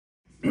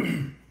Praise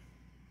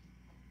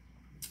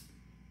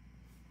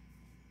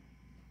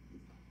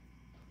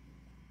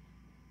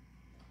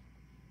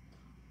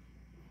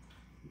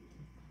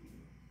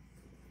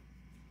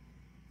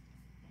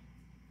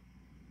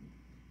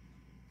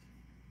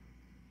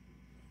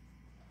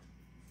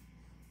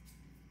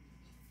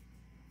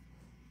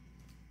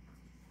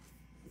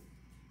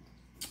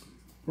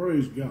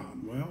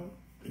God. Well,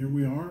 here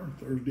we are,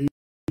 Thursday,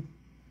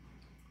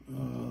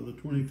 the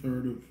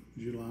 23rd of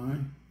July.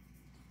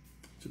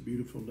 It's a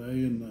beautiful day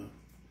in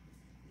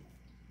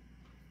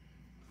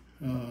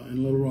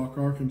Little Rock,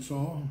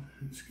 Arkansas.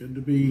 It's good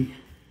to be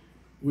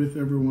with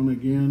everyone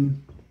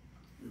again.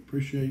 We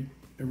appreciate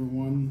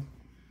everyone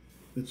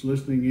that's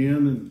listening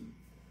in,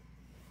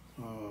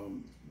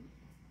 and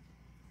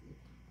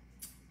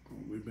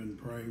we've been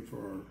praying for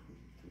our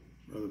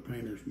Brother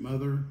Painter's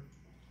mother.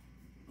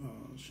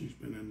 She's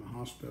been in the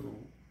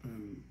hospital,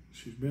 and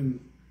she's been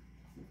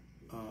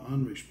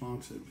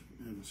unresponsive,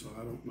 and so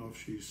I don't know if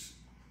she's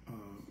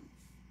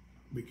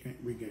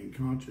regained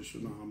conscious or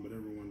not, but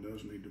everyone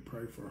does need to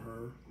pray for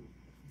her.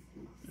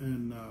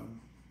 And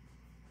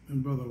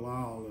Brother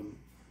Lyle,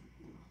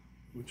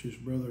 which is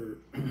Brother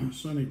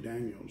Sonny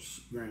Daniel's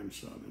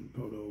grandson in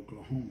Poto,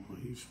 Oklahoma.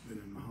 He's been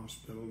in the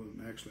hospital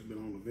and actually been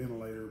on a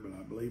ventilator, but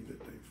I believe that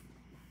they've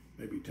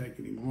maybe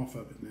taken him off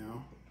of it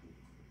now.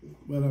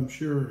 But I'm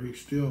sure he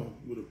still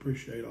would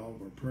appreciate all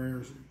of our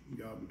prayers.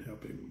 God would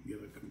help him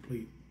get a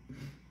complete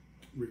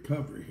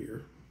recovery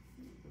here.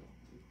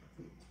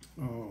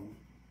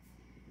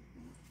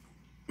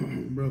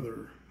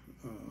 Brother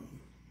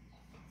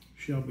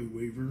Shelby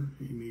Weaver,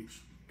 he needs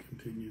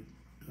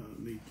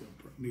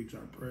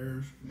our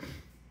prayers.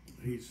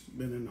 He's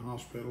been in the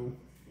hospital.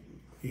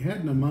 He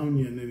had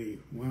pneumonia, and then he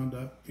wound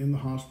up in the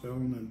hospital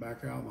and then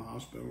back out of the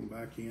hospital and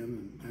back in,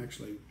 and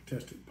actually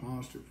tested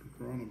positive for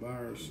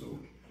coronavirus. So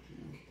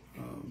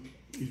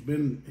he's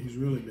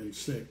really been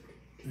sick,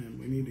 and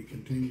we need to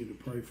continue to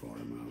pray for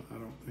him. I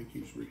don't think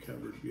he's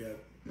recovered yet.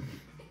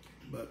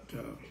 But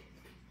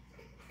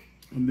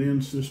and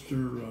then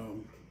Sister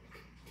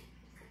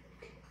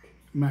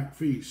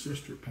McPhee's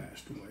sister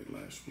passed away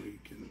last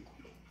week, and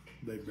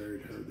they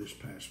buried her this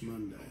past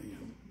Monday,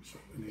 and so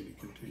we need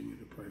to continue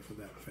to pray for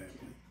that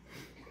family.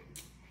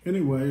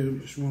 Anyway, I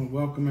just want to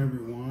welcome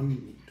everyone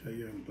and tell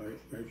you I'm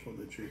grateful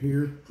that you're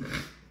here.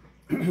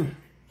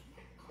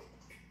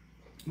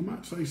 I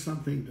might say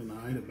something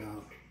tonight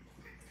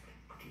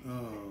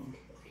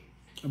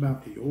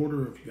about the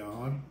order of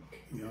God.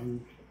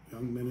 Young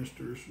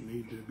ministers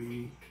need to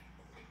be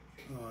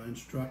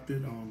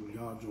instructed on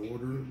God's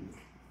order and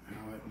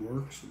how it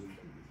works,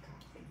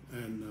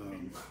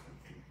 and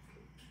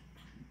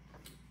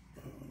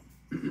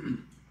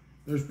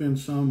there's been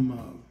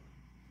some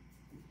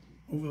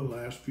over the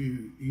last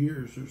few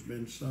years. There's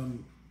been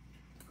some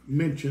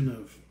mention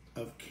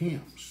of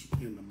camps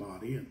in the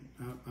body, and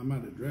I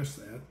might address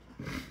that.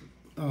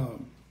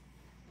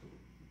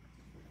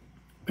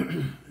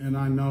 And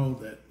I know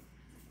that,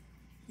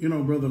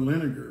 Brother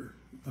Leniger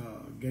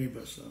gave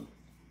us a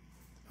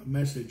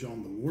message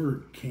on the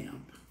word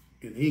camp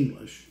in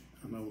English.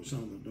 I know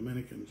some of the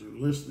Dominicans are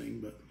listening,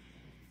 but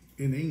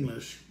in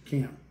English,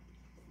 camp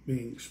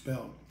being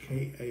spelled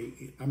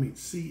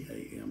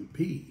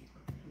C-A-M-P.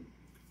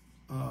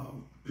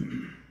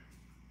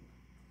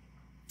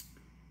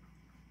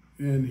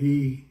 And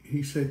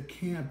he said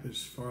camp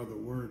is for the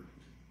word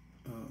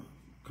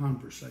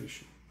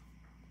conversation.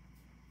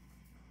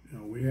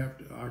 We're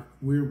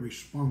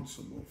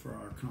responsible for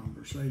our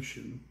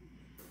conversation.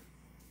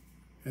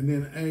 And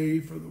then A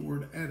for the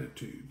word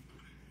attitude.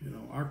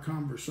 Our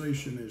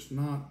conversation it's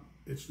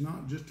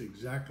not just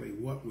exactly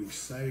what we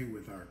say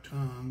with our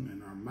tongue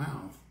and our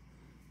mouth,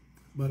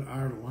 but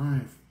our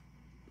life,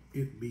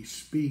 it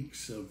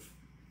bespeaks of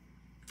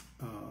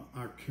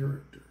our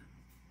character,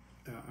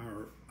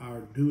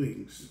 our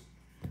doings,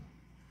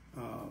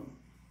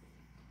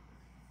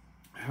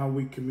 how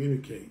we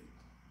communicate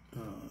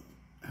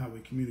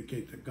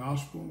the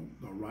gospel,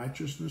 the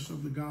righteousness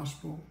of the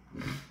gospel.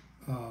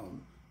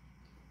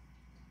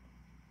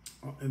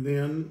 And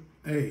then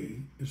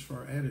A is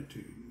for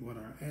attitude, what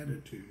our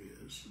attitude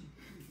is.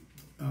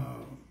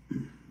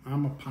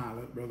 I'm a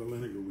pilot. Brother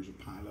Leniger was a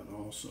pilot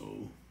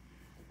also.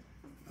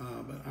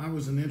 But I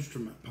was an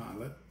instrument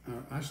pilot.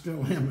 I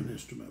still am an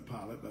instrument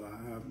pilot, but I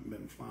haven't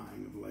been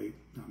flying of late.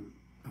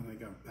 I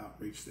think I've about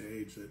reached the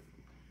age that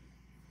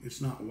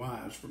it's not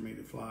wise for me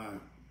to fly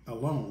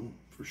alone,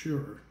 for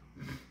sure.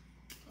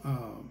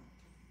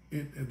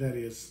 That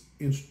is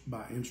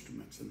by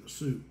instruments in the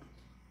soup.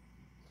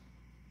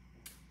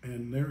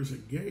 And there's a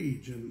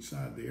gauge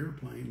inside the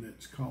airplane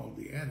that's called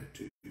the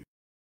attitude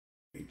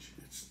gauge.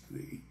 It's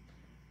the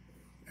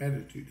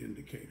attitude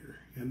indicator.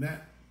 And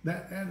that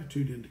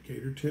attitude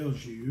indicator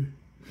tells you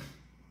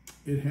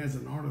it has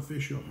an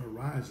artificial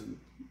horizon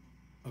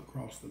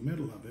across the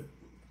middle of it.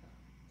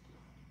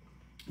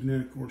 And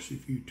then, of course,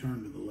 if you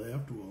turn to the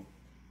left, well,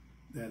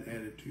 that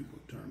attitude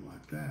will turn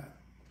like that.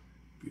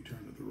 If you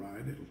turn to the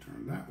right, it'll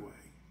turn that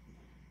way.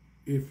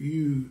 If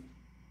you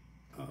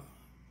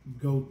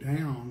go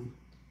down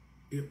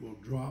it will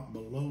drop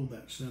below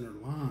that center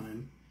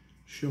line,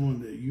 showing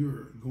that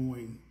you're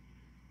going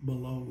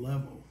below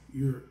level.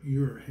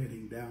 You're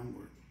heading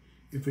downward.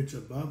 If it's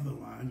above the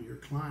line, you're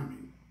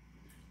climbing,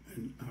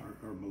 and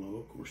or below,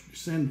 of course,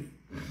 descending.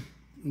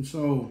 And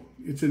so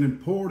it's an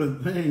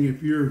important thing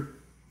if you're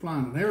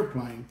flying an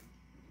airplane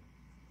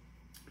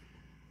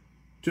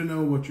to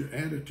know what your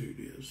attitude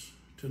is.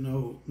 To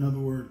know, in other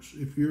words,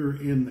 if you're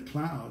in the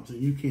clouds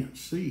and you can't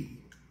see,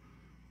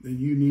 then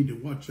you need to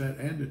watch that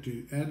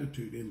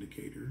attitude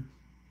indicator.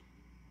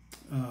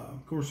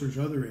 Of course, there's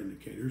other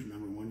indicators.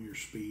 Number one, your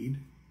speed.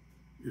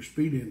 Your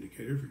speed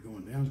indicator, if you're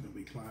going down, is going to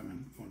be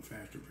climbing, going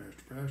faster,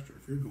 faster, faster.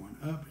 If you're going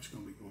up, it's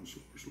going to be going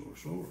slower, slower,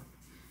 slower.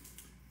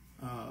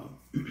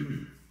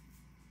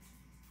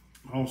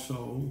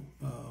 Also,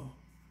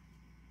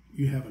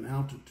 you have an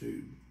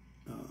altitude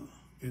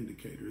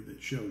indicator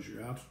that shows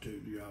your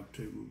altitude. Your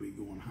altitude will be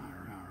going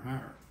higher,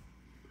 higher,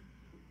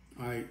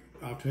 higher.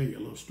 I'll tell you a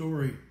little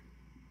story.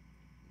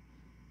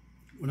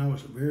 When I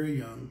was a very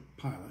young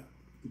pilot,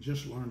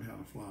 just learned how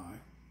to fly,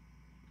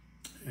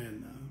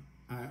 and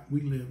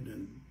we lived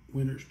in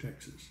Winters,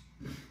 Texas,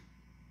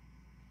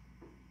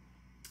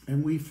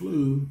 and we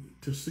flew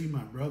to see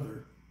my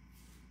brother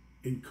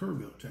in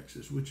Kerrville,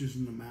 Texas, which is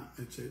in the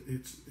mountain.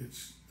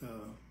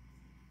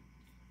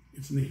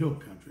 It's in the hill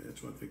country.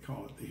 That's what they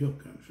call it, the hill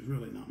country. It's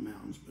really not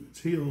mountains, but it's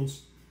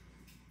hills.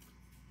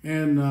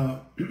 And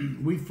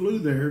we flew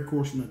there, of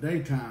course, in the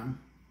daytime.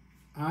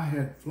 I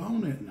had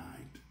flown at night.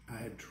 I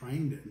had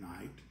trained at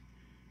night,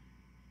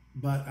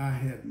 but I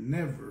had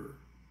never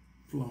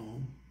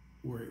flown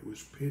where it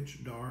was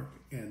pitch dark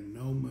and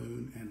no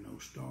moon and no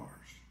stars.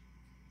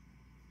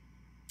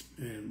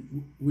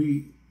 And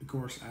of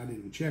course, I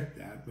didn't check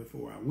that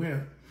before I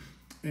went,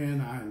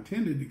 and I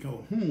intended to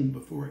go home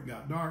before it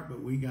got dark,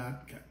 but we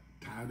got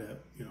tied up,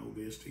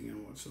 visiting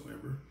and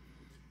whatsoever.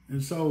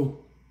 And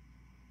so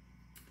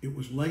it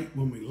was late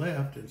when we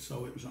left, and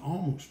so it was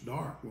almost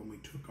dark when we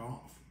took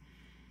off.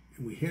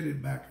 And we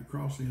headed back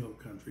across the hill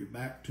country,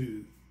 back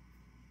to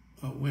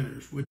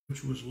Winters,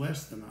 which was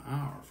less than an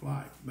hour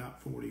flight, about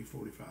 40,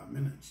 45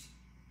 minutes.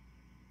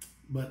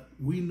 But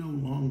we no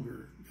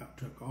longer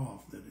took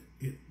off, that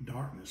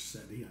darkness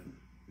set in.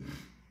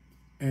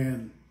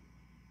 And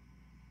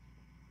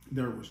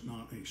there was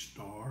not a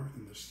star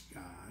in the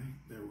sky.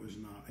 There was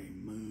not a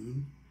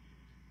moon.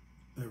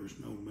 There was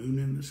no moon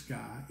in the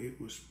sky. It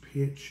was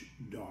pitch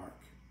dark.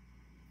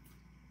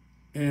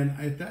 And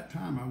at that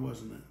time, I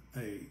wasn't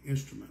an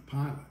instrument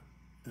pilot.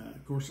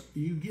 Of course,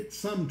 you get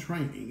some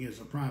training as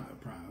a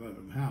private pilot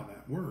of how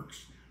that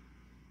works.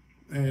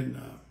 And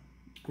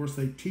of course,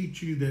 they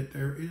teach you that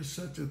there is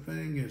such a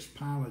thing as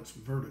pilot's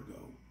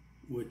vertigo,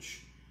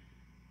 which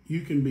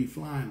you can be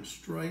flying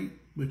straight,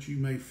 but you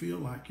may feel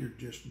like you're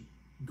just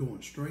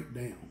going straight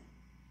down.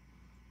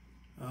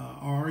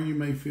 Or you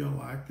may feel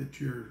like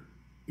that you're,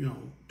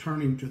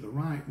 turning to the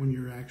right when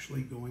you're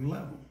actually going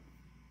level.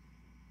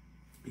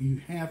 You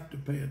have to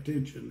pay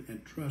attention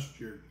and trust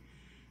your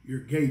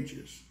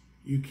gauges.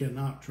 You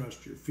cannot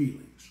trust your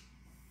feelings.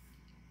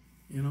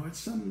 It's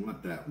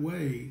somewhat that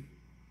way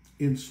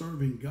in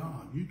serving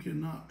God. You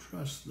cannot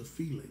trust the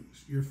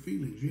feelings, your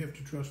feelings. You have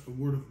to trust the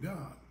Word of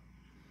God.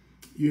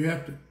 You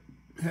have to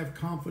have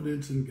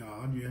confidence in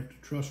God. You have to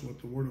trust what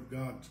the Word of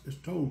God has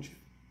told you.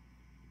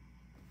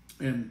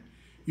 And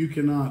you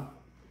cannot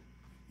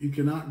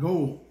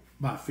go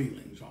by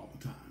feelings all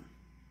the time,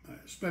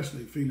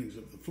 especially feelings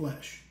of the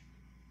flesh.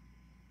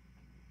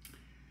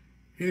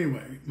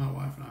 Anyway, my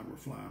wife and I were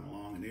flying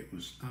along, and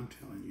I'm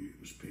telling you, it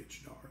was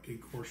pitch dark.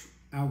 Of course,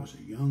 I was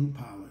a young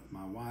pilot.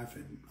 My wife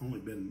had only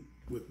been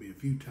with me a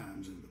few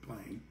times in the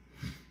plane.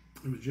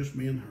 It was just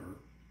me and her.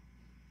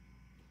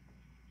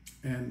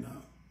 And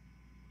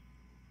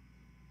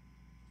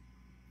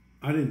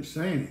I didn't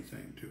say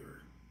anything to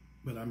her,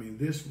 but I mean,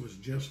 this was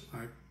just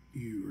like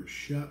you were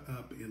shut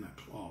up in a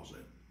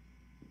closet,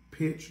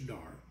 pitch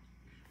dark,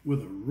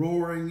 with a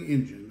roaring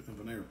engine of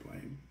an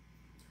airplane,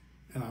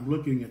 and I'm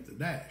looking at the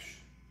dash.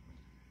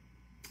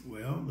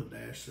 Well, the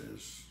dash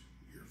says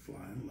you're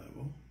flying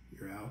level,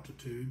 your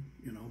altitude,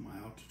 my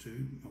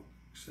altitude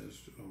says,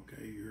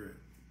 okay, you're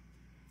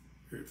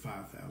at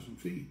 5,000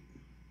 feet.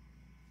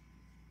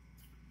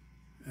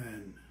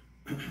 And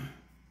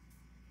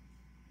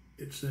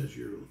it says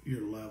you're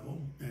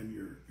level, and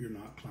you're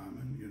not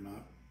climbing, you're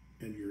not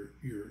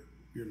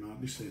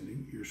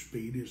descending. Your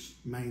speed is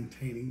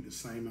maintaining the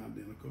same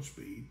identical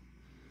speed.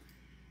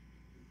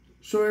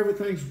 So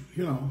everything's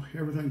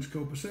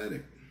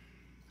copacetic.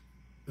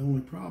 The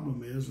only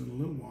problem is, in a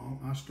little while,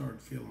 I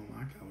started feeling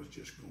like I was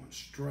just going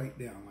straight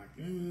down,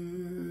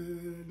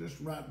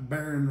 just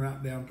bearing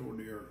right down toward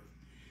the earth.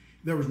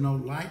 There was no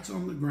lights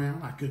on the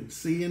ground. I couldn't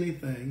see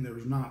anything. There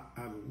was not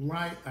a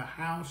light, a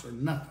house, or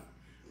nothing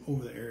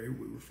over the area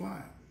we were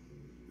flying.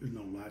 There's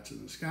no lights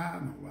in the sky,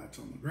 no lights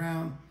on the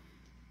ground.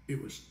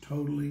 It was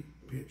totally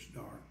pitch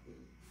dark.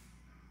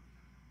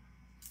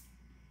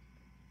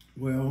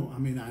 Well, I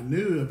mean, I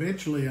knew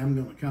eventually I'm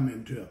going to come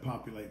into a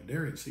populated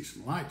area and see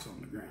some lights on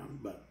the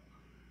ground,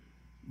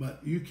 but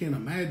you can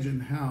imagine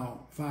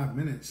how 5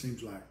 minutes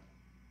seems like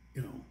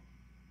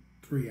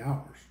 3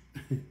 hours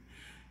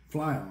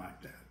flying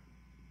like that.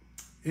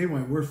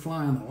 Anyway, we're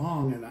flying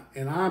along,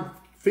 and I'm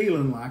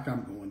feeling like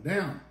I'm going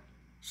down.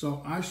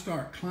 So I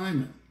start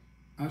climbing.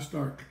 I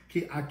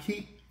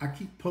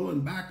keep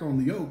pulling back on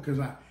the yoke because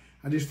I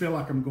just feel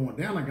like I'm going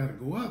down. I got to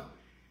go up.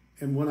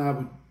 And when I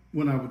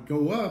would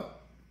go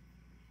up,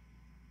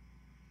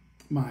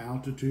 my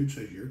altitude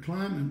says you're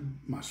climbing.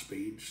 My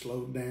speed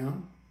slowed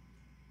down.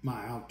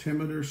 My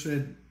altimeter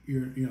said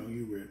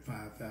you were at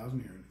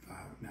 5,000.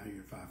 Now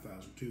you're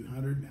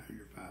 5,200. Now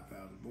you're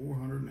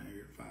 5,400. Now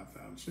you're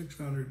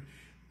 5,600.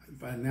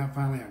 Now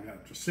finally I got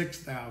up to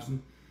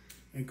 6,000.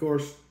 And of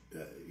course,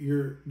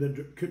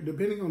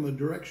 depending on the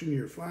direction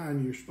you're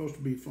flying, you're supposed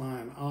to be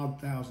flying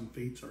odd 1,000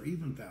 feet or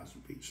even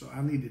 1,000 feet. So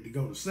I needed to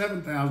go to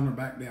 7,000 or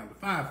back down to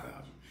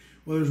 5,000.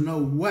 Well, there's no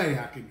way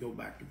I could go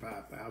back to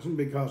 5,000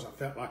 because I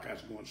felt like I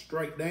was going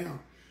straight down.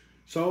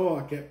 So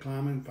I kept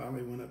climbing,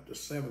 finally went up to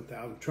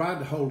 7,000. Tried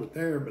to hold it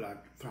there, but I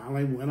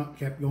finally went up,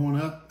 kept going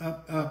up,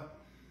 up, up.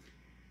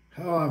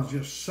 Oh, I was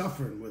just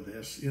suffering with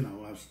this.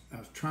 I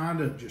was trying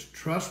to just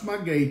trust my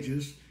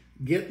gauges,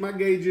 get my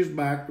gauges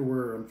back to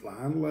where I'm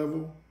flying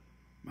level.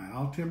 My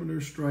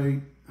altimeter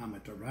straight. I'm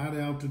at the right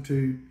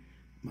altitude.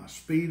 My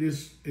speed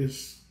is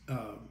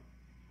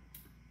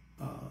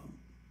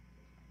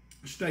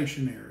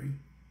stationary.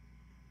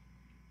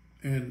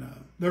 And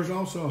there's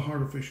also an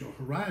artificial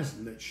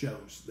horizon that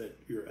shows that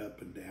you're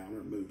up and down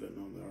or moving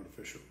on the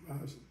artificial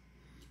horizon.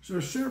 So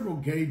there's several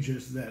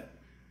gauges that,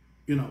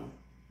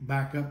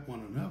 back up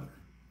one another.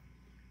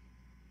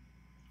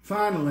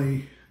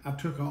 Finally, I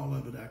took all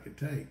of it I could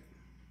take.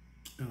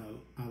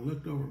 I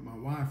looked over at my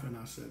wife and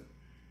I said,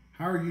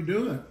 "How are you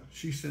doing?"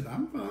 She said,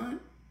 "I'm fine."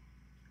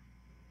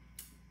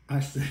 I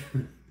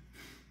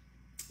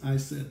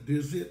said,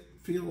 "Does it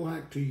feel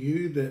like to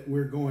you that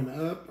we're going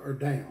up or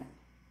down?"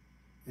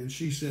 And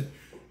she said,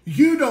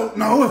 "You don't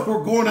know if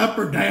we're going up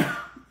or down."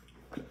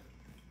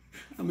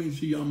 I mean,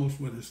 she almost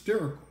went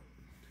hysterical.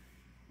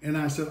 And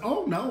I said,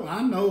 "Oh, no,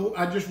 I know.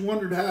 I just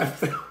wondered how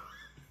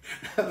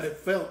it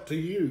felt to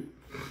you."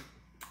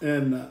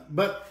 And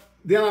but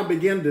then I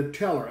began to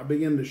tell her, I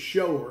began to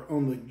show her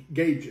on the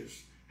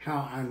gauges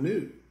how I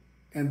knew.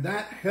 And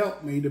that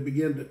helped me to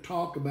begin to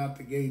talk about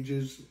the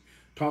gauges,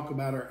 talk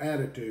about our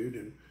attitude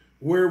and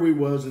where we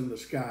was in the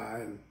sky.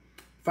 And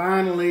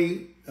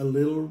finally, a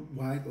little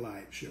white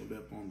light showed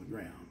up on the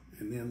ground.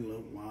 And then a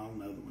little while,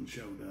 another one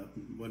showed up.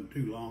 And it wasn't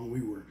too long.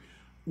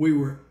 We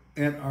were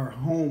at our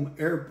home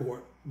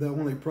airport. The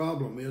only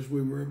problem is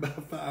we were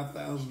about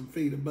 5,000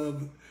 feet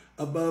above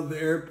the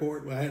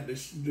airport. I had to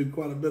do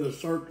quite a bit of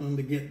circling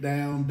to get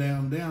down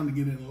to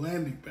get in a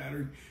landing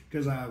pattern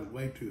because I was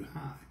way too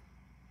high.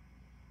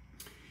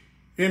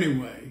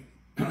 Anyway,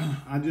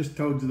 I just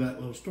told you that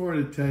little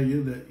story to tell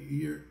you that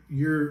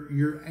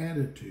your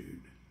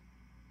attitude,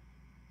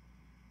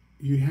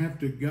 you have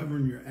to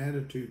govern your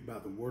attitude by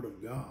the Word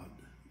of God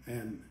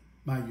and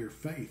by your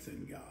faith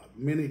in God.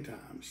 Many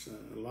times,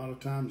 a lot of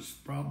times,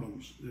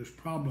 there's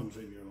problems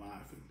in your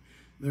life,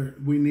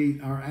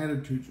 and our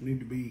attitudes need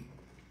to be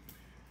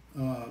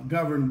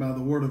governed by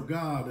the Word of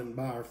God and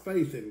by our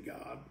faith in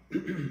God.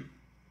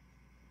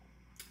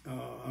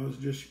 I was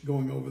just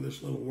going over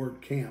this little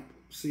word CAMP,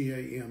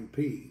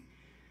 C-A-M-P.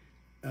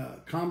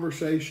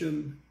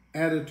 Conversation,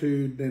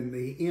 attitude, then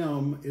the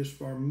M is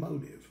for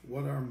motive,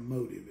 what our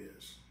motive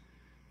is.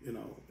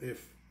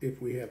 If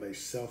we have a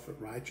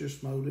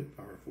self-righteous motive,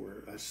 or if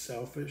we're a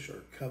selfish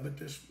or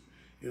covetous,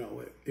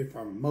 if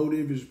our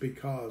motive is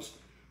because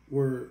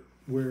we're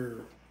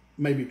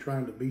maybe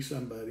trying to be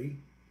somebody,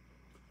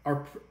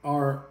 or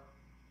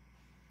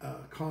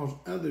cause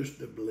others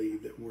to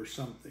believe that we're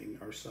something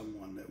or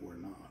someone that we're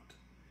not.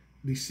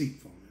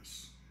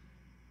 Deceitfulness.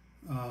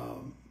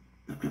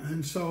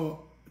 And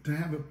so to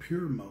have a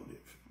pure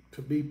motive,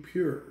 to be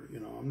pure,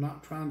 I'm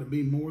not trying to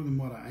be more than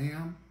what I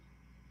am.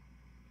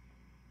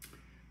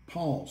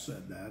 Paul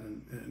said that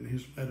in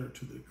his letter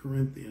to the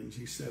Corinthians.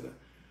 He said,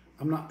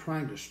 I'm not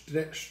trying to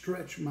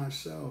stretch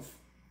myself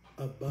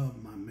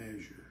above my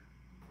measure.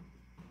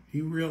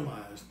 He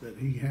realized that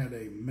he had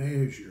a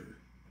measure.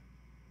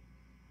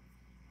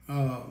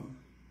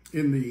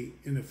 In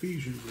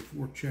Ephesians, the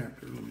 4th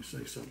chapter, let me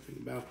say something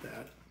about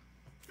that.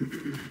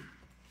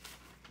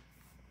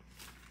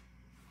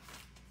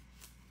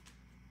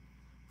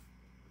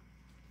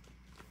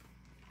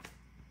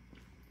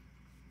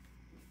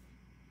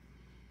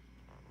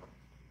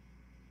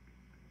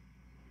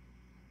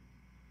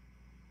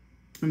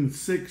 In the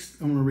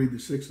 6th, I'm going to read the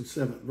 6th and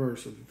 7th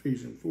verse of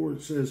Ephesians 4.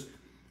 It says,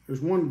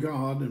 "There's one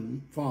God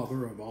and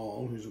Father of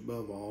all, who's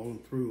above all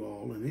and through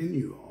all and in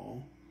you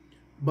all.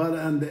 But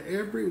unto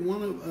every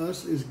one of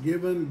us is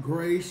given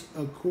grace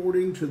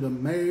according to the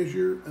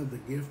measure of the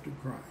gift of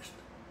Christ."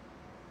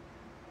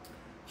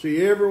 See,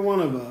 every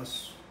one of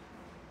us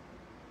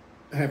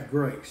have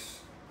grace,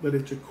 but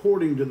it's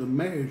according to the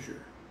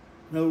measure.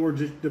 In other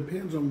words, it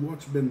depends on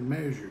what's been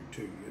measured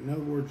to you. In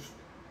other words,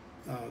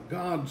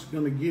 God's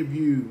going to give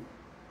you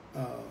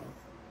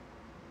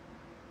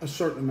a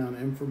certain amount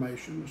of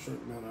information, a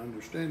certain amount of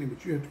understanding,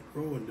 but you have to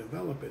grow and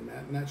develop in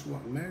that, and that's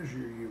what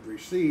measure you've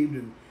received.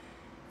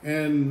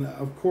 And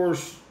of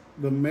course,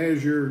 the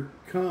measure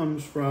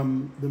comes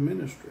from the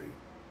ministry.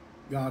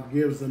 God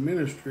gives the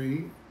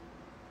ministry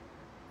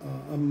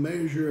a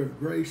measure of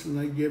grace, and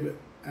they give it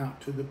out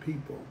to the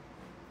people.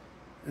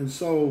 And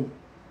so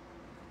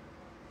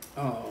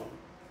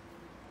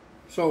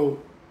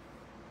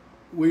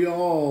we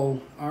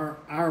all,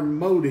 our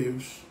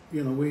motives,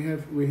 you know, we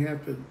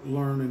have to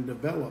learn and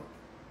develop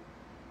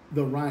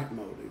the right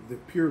motive, the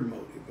pure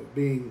motive of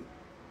being.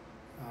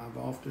 I've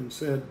often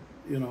said,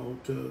 you know,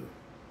 to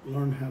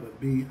learn how to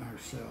be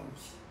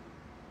ourselves,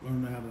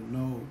 learn how to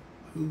know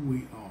who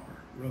we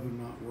are, whether or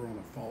not we're on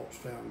a false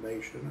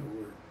foundation,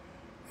 or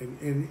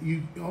and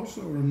you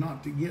also are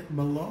not to get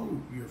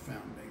below your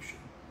foundation.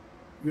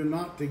 You're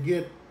not to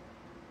get,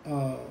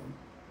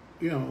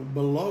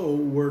 below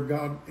where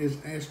God is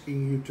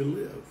asking you to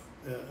live,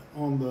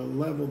 on the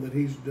level that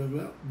He's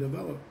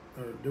developed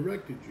or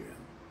directed you in.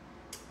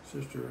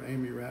 Sister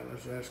Amy Ratliff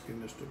is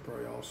asking us to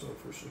pray also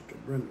for Sister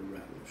Brenda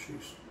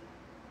Ratliff.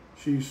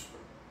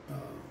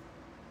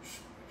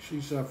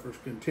 She suffers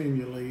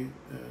continually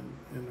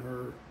in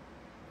her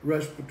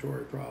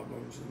respiratory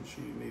problems, and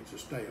she needs to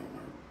stay on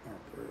our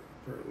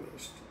prayer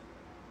list.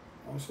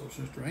 Also,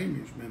 Sister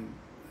Amy's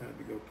had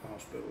to go to the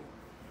hospital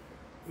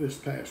this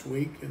past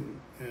week, and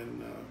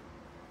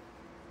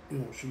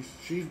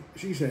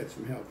she's had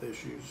some health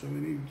issues, so we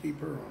need to keep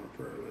her on a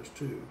prayer list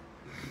too.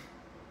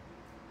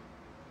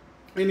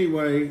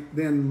 Anyway,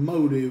 then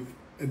motive,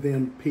 and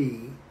then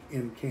P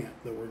in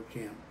camp. The word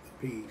camp, the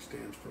P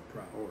stands for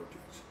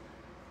priorities.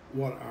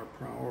 What our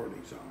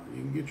priorities are.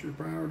 You can get your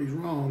priorities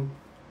wrong.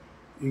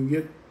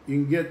 You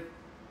can get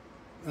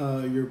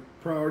your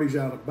priorities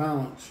out of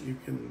balance. You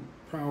can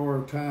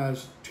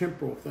prioritize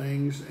temporal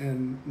things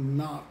and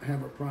not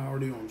have a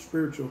priority on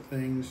spiritual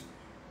things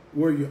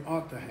where you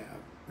ought to have.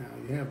 Now,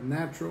 you have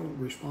natural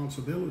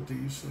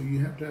responsibilities, so you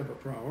have to have a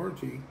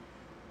priority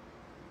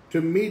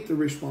to meet the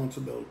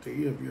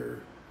responsibility of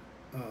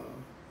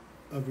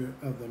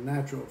the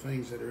natural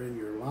things that are in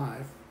your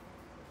life.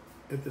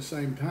 At the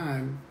same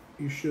time,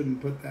 you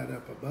shouldn't put that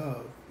up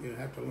above. You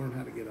have to learn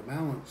how to get a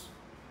balance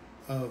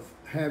of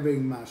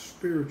having my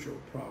spiritual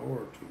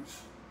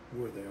priorities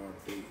where they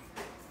ought to be.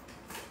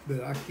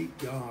 That I keep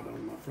God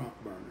on my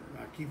front burner.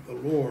 I keep the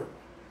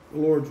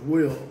Lord's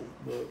will,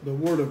 the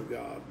Word of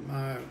God,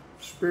 my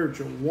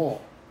spiritual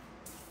walk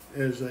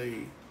as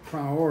a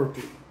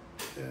priority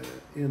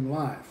in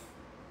life.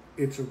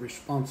 It's a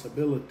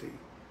responsibility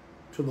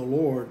to the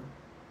Lord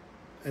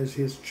as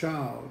His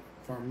child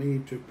for me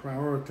to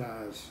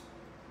prioritize,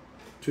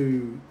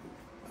 to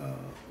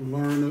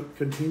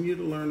continue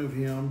to learn of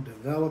Him,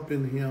 develop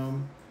in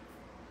Him,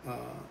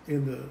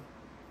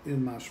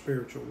 in my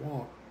spiritual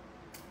walk.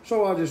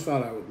 So I just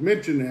thought I would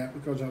mention that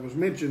because I was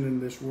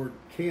mentioning this word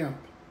camp,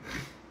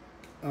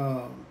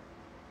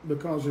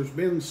 because there's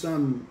been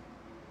some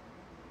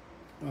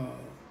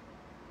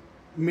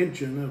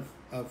mention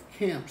of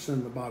camps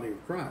in the body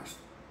of Christ.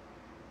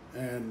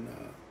 And,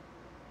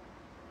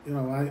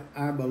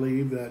 I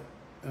believe that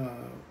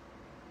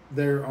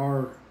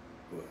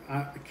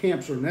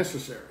camps are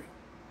necessary.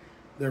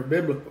 They're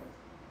biblical.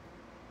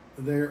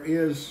 There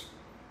is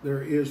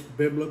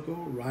biblical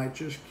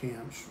righteous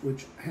camps,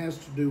 which has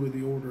to do with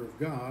the order of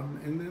God,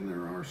 and then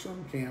there are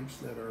some camps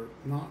that are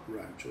not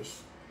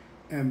righteous,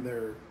 and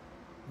they're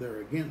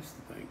against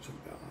the things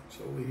of God.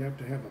 So we have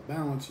to have a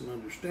balance and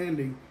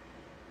understanding.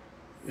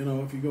 You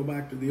know, if you go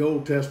back to the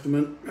Old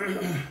Testament,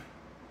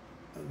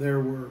 there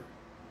were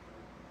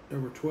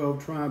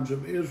 12 tribes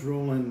of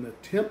Israel, and the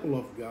temple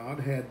of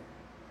God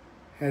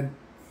had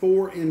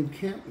 4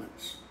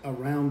 encampments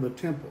around the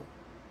temple.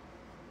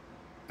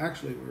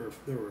 Actually,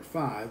 there were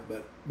 5,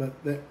 but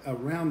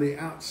around the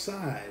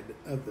outside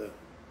of the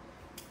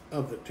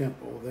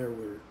temple there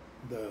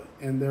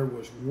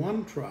was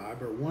one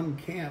tribe or one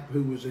camp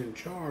who was in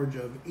charge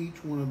of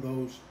each one of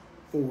those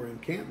 4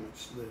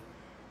 encampments.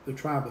 The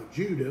tribe of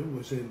Judah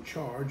was in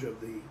charge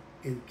of the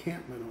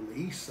encampment on the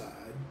east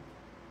side.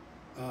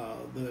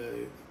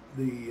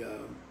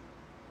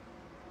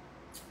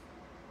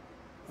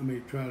 Let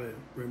me try to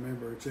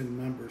remember. It's in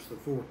Numbers, the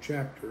 4th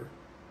chapter.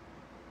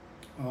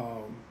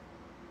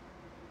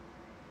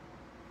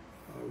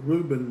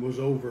 Reuben was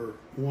over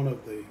one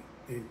of the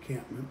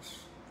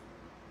encampments.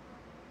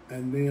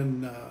 And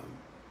then,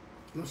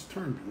 let's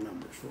turn to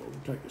Numbers 4.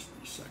 It'll take us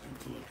a second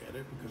to look at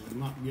it because I'm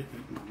not getting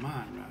it in my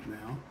mind right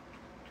now.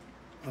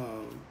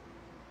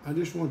 I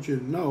just want you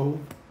to know,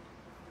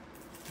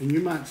 and you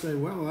might say,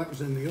 well, that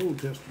was in the Old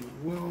Testament.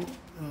 Well,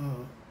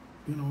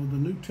 the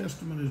New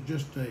Testament is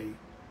just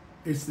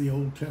it's the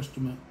Old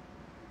Testament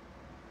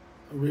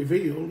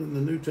revealed, and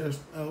the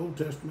Old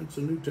Testament's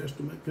the New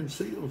Testament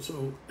concealed.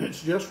 So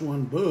it's just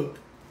one book.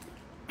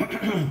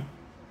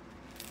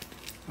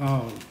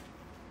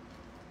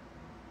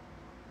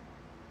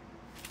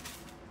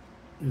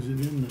 Is it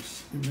in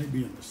this? It may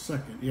be in the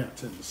second. Yeah,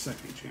 it's in the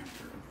 2nd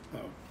chapter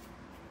of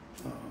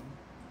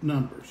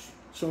Numbers.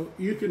 So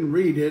you can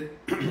read it,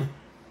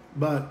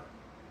 but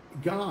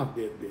God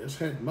did this,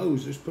 had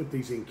Moses put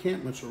these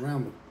encampments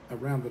around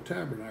the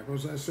tabernacle.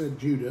 As I said,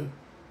 Judah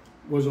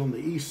was on the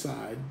east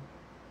side,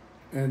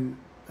 and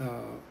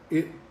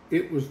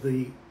it was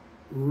the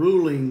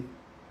ruling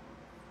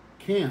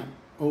camp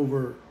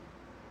over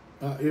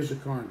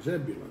Issachar and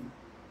Zebulun.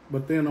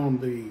 But then on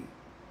the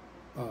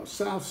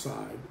south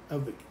side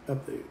of the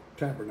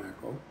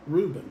tabernacle,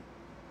 Reuben,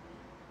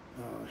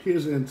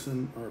 his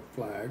ensign or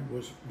flag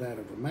was that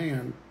of a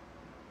man.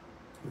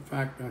 In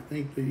fact, I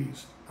think you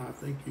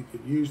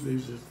could use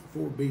these as the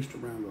four beasts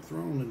around the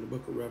throne in the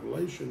book of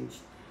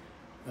Revelations.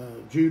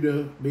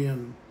 Judah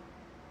being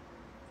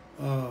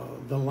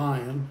the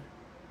lion,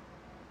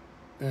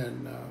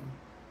 and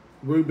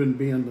Reuben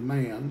being the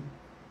man,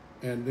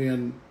 and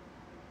then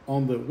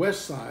on the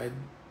west side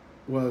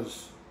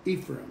was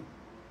Ephraim,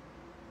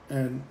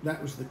 and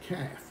that was the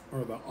calf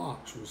or the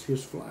ox was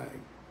his flag,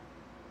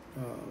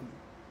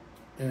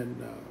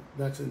 and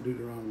that's in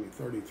Deuteronomy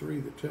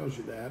 33 that tells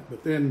you that.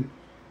 But then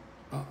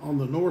on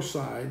the north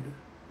side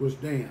was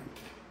Dan,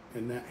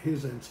 and that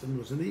his ensign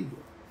was an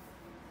eagle,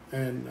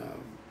 and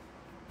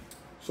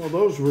so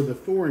those were the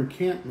four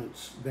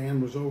encampments.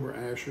 Dan was over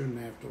Asher and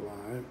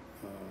Naphtali.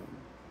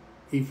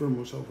 Ephraim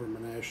was over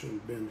Manasseh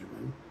and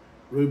Benjamin.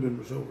 Reuben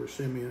was over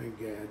Simeon and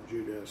Gad.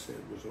 Judah, I said,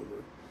 was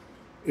over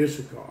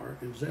Issachar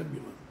and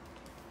Zebulun.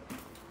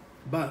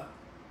 But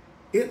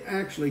it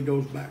actually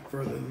goes back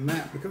further than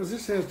that, because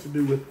this has to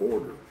do with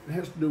order. It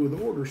has to do with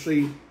order.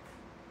 See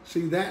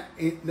that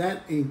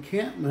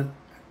encampment,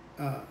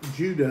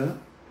 Judah,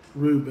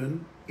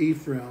 Reuben,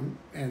 Ephraim,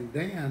 and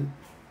Dan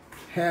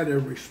had a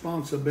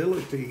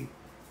responsibility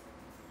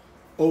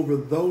over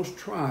those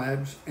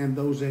tribes and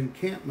those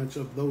encampments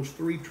of those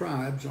three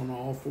tribes on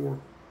all four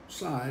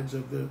sides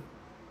of the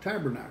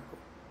tabernacle.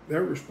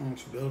 Their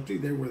responsibility,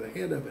 they were the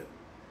head of it.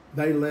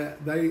 They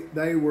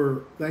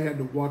had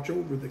to watch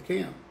over the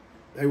camp.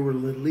 They were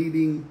the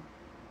leading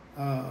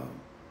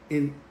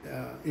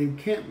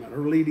encampment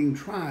or leading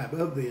tribe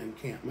of the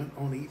encampment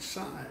on each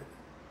side.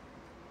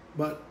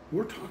 But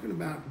we're talking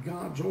about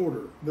God's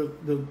order.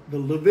 The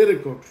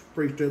Levitical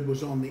priesthood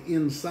was on the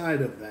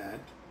inside of that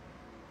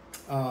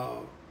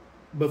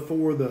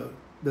before the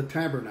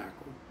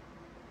tabernacle.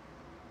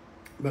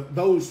 But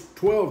those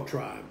 12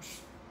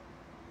 tribes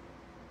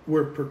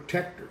were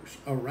protectors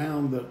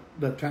around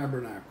the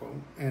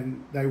tabernacle,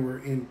 and they were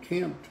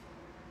encamped.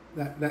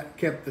 That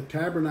kept the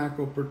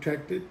tabernacle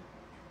protected.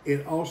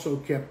 It also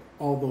kept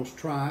all those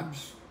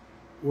tribes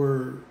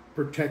were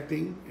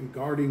protecting and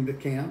guarding the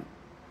camp.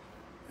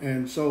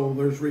 And so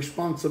there's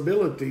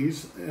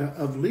responsibilities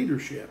of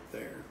leadership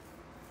there.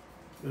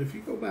 But if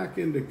you go back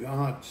into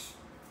God's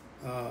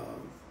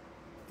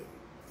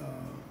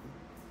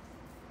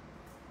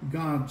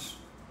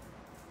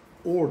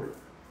order,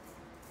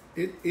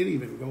 it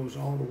even goes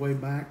all the way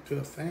back to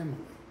a family.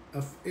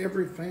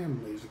 Every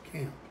family is a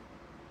camp.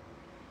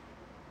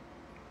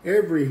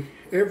 Every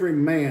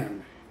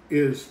man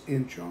is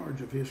in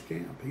charge of his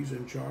camp. He's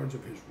in charge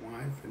of his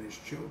wife and his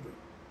children.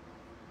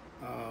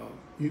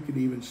 You could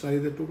even say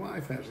that the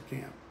wife has a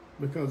camp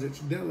because it's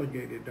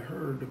delegated to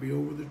her to be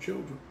over the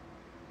children.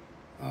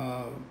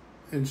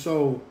 And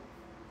so,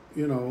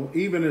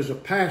 even as a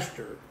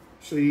pastor,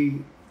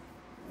 see,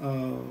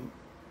 but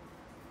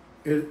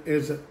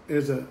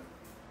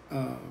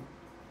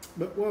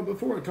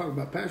before I talk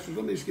about pastors,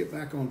 let me just get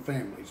back on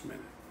families a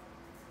minute.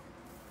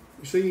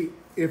 You see,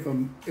 if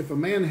a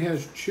man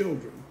has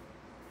children,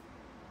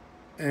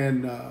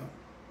 and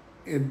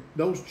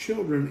those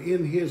children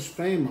in his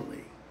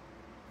family,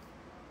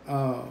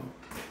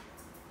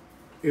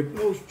 if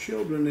those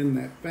children in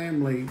that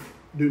family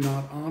do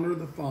not honor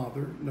the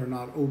father, they're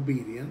not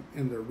obedient,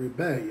 and they're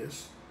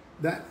rebellious,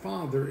 that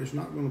father is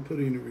not going to put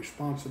any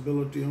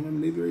responsibility on him,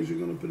 neither is he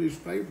going to put his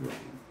favor on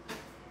him.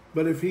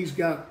 But if he's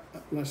got,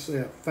 let's say,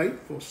 a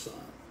faithful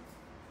son,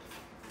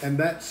 and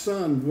that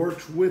son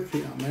works with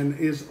him and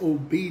is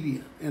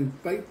obedient and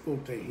faithful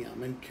to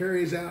him and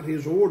carries out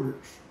his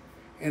orders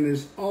and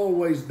is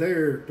always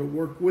there to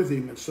work with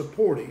him and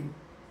support him,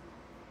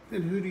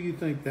 then who do you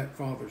think that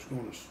father's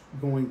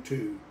going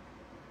to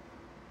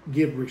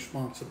give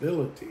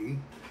responsibility?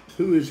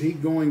 Who is he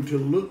going to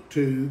look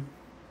to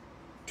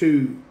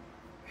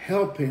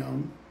help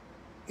him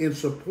and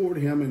support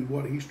him in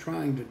what he's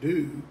trying to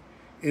do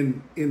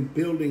in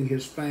building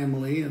his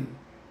family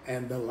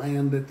and the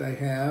land that they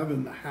have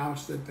and the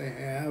house that they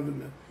have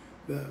and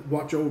the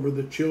watch over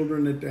the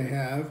children that they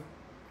have?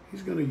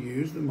 He's going to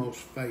use the most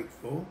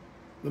faithful,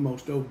 the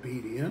most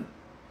obedient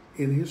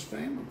in his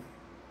family.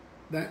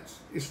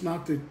 It's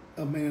not that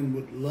a man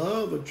would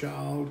love a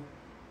child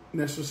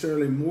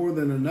necessarily more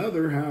than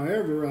another.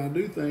 However, I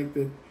do think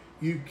that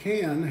you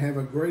can have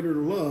a greater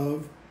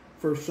love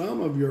for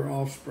some of your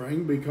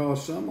offspring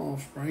because some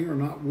offspring are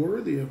not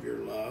worthy of your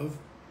love.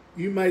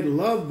 You may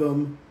love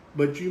them,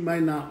 but you may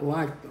not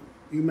like them.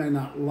 You may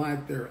not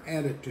like their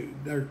attitude,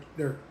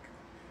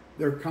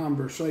 their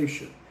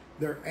conversation,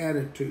 their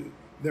attitude,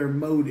 their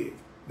motive,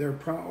 their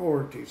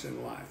priorities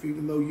in life.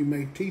 Even though you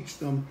may teach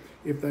them,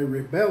 if they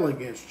rebel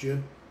against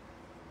you,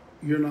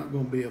 you're not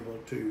going to be able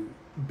to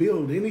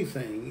build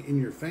anything in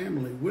your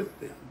family with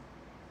them.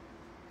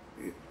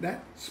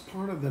 That's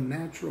part of the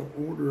natural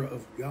order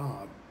of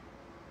God.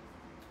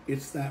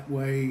 It's that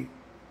way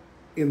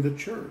in the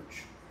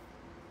church.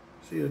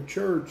 See, a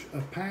church,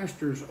 a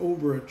pastor's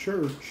over a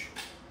church,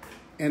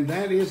 and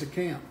that is a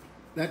camp.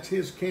 That's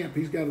his camp.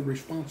 He's got a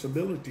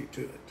responsibility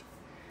to it.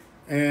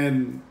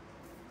 And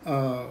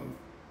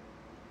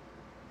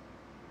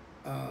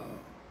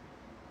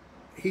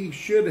he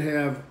should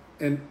have,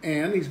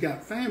 and he's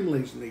got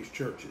families in these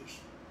churches.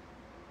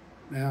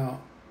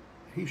 Now,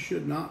 he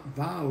should not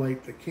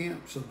violate the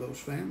camps of those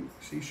families.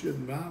 He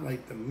shouldn't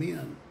violate the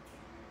men.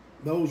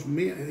 Those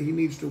men, he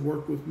needs to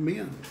work with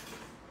men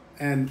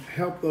and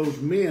help those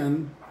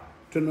men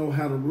to know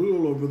how to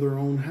rule over their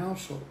own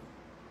household.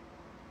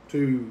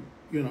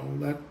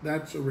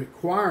 That's a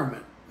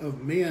requirement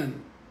of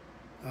men,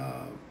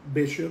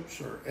 bishops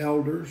or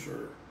elders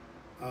or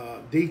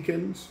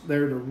deacons.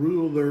 They're to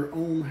rule their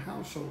own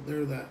household.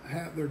 They're to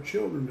have their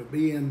children to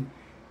be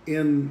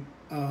in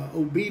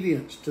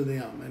obedience to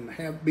them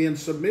and be in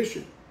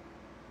submission.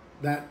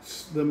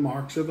 That's the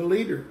marks of a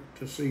leader,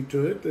 to see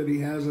to it that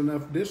he has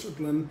enough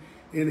discipline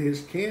in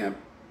his camp.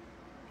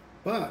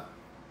 But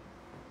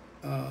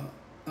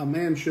a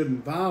man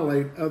shouldn't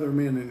violate other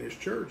men in his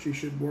church. He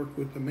should work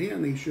with the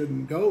men. He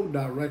shouldn't go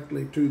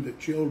directly to the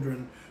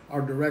children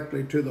or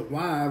directly to the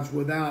wives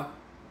without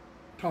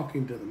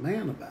talking to the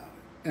man about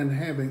it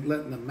and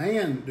letting the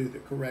man do the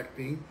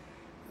correcting.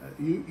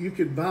 You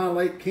could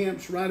violate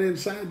camps right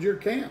inside your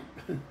camp,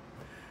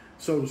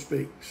 so to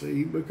speak.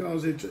 See,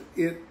 because it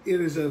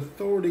is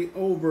authority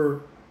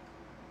over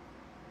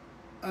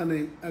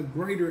a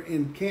greater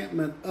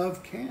encampment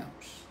of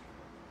camps.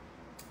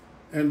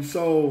 And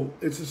so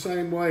it's the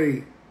same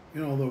way,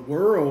 the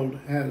world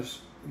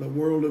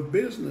of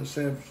business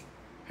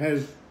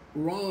has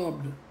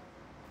robbed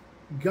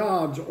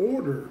God's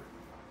order.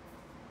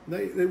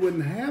 They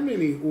wouldn't have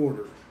any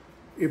order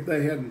if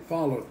they hadn't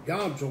followed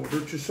God's order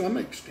to some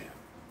extent.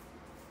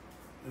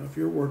 If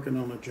you're working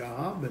on a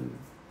job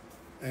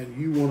and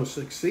you want to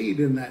succeed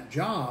in that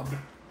job,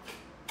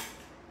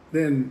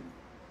 then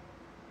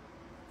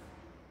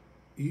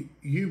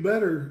you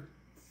better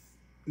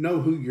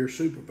know who your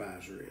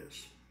supervisor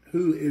is,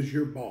 who is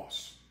your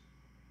boss.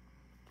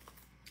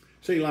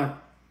 See, like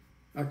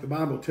the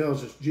Bible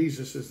tells us,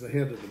 Jesus is the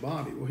head of the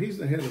body. Well, he's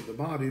the head of the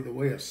body the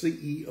way a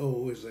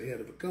CEO is the head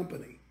of a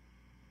company.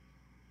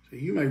 So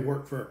you may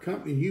work for a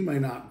company, you may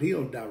not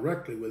deal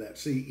directly with that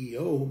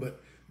CEO, but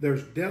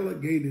there's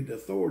delegated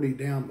authority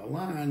down the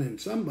line,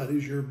 and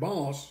somebody's your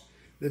boss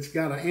that's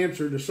got to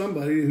answer to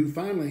somebody who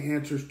finally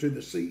answers to the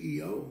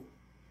CEO.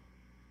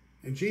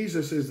 And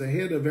Jesus is the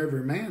head of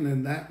every man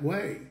in that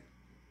way.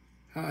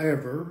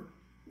 However,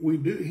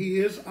 he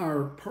is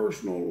our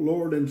personal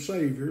Lord and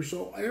Savior,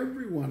 so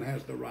everyone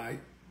has the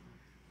right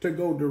to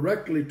go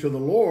directly to the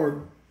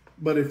Lord.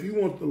 But if you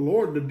want the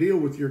Lord to deal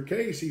with your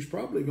case, he's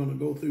probably going to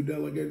go through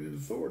delegated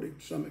authority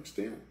to some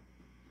extent.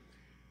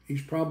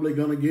 He's probably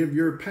going to give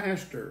your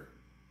pastor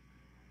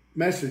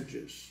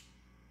messages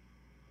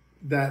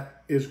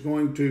that is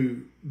going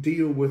to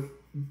deal with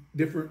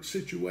different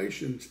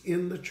situations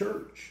in the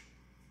church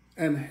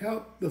and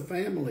help the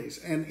families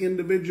and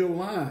individual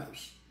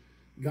lives.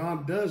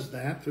 God does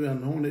that through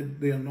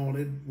the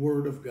anointed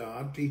Word of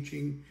God,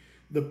 teaching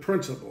the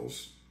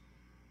principles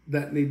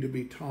that need to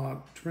be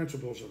taught,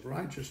 principles of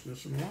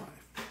righteousness and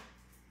life.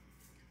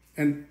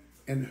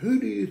 And who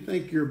do you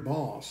think your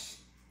boss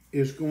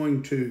is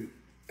going to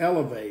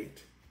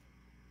elevate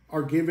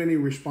or give any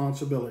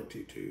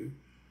responsibility to,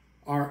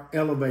 or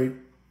elevate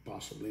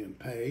possibly in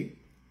pay,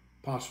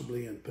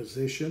 possibly in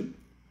position?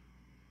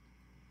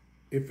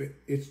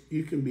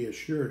 You can be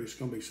assured it's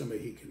going to be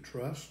somebody he can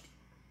trust,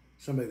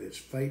 somebody that's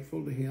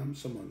faithful to him,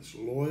 someone that's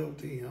loyal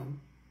to him,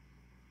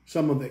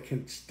 someone that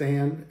can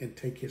stand and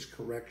take his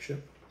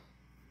correction,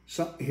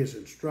 his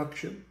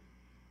instruction,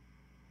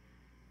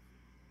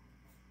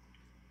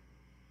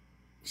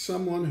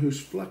 someone who's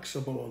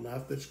flexible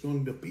enough that's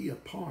going to be a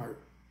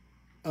part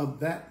of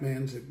that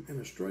man's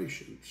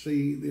administration.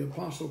 See, the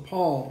Apostle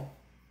Paul,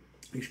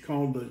 he's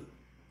called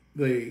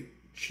the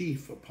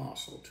chief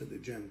apostle to the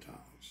Gentiles.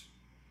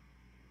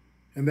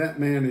 And that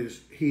man is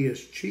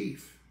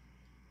chief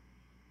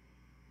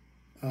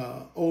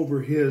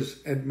over his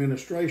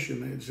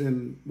administration. It's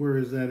where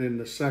is that in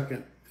the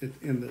second?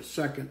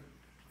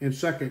 In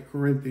 2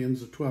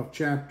 Corinthians, the 12th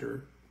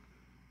chapter.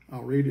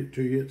 I'll read it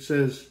to you. It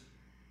says,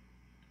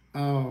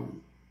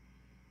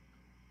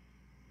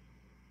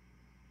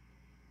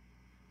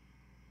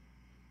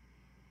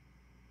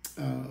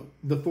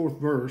 the 4th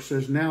verse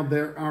says, "Now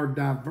there are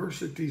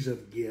diversities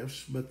of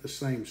gifts, but the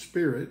same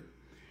Spirit.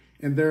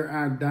 And there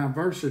are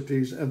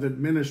diversities of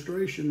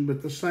administration,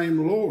 but the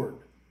same Lord.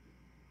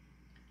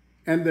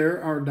 And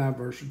there are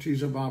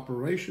diversities of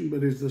operation,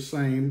 but is the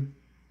same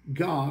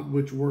God,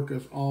 which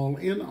worketh all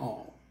in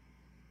all.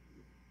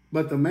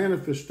 But the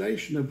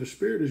manifestation of the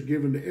Spirit is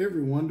given to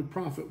everyone to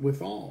profit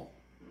withal."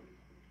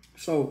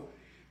 So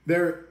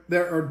there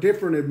are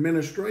different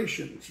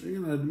administrations.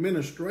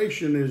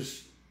 Administration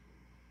is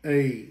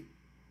a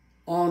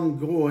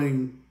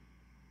ongoing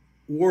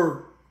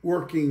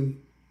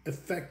working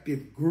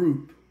effective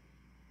group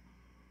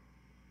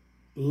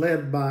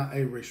led by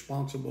a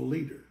responsible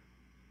leader.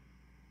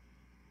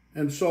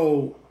 And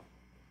so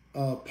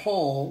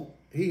Paul,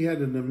 he had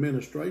an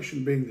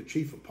administration being the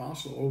chief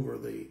apostle over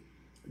the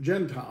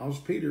Gentiles.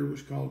 Peter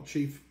was called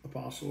chief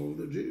apostle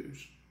over the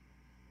Jews.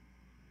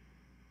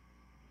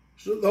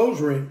 So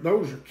those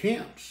are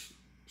camps.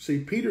 See,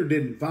 Peter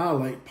didn't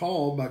violate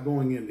Paul by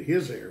going into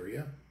his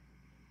area.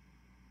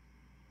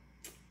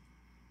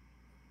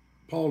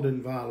 Paul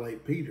didn't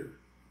violate Peter.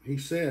 He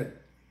said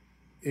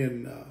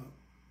in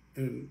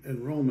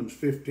Romans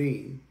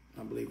 15,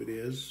 I believe it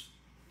is,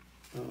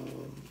 I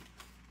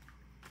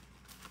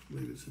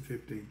believe it's the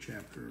 15th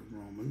chapter of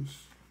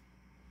Romans.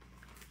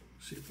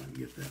 See if I can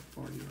get that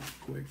for you real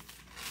quick.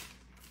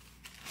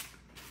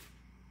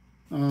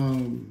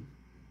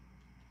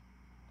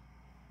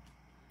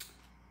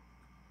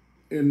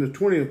 In the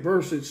 20th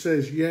verse it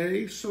says,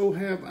 "Yea, so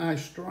have I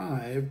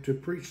strived to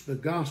preach the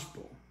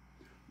gospel,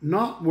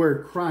 not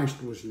where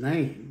Christ was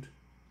named,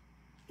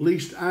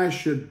 lest I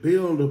should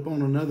build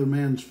upon another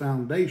man's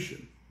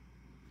foundation.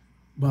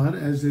 But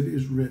as it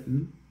is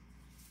written,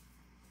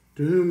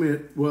 to whom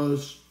it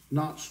was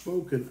not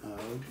spoken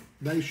of,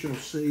 they shall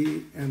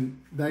see,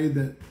 and they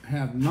that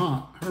have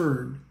not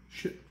heard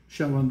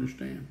shall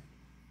understand."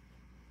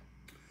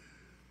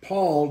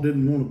 Paul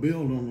didn't want to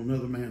build on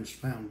another man's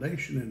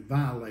foundation and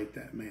violate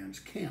that man's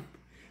camp.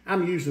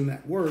 I'm using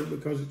that word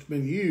because it's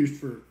been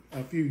used for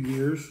a few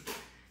years,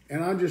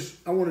 and I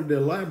wanted to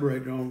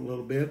elaborate on it a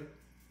little bit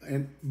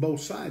and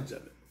both sides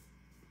of it.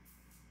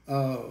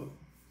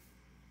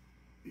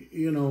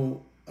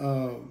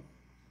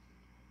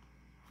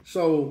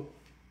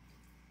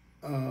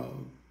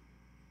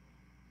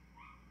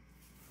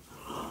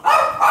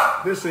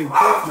 This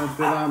encampment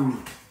that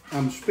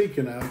I'm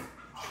speaking of,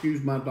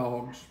 excuse my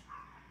dogs,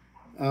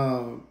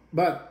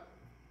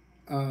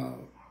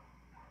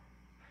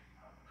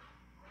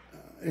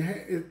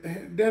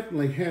 it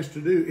definitely has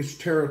to do, it's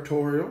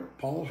territorial.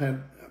 Paul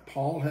had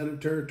a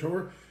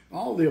territory.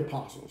 All the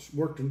apostles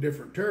worked in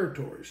different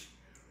territories.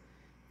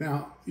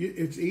 Now,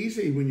 it's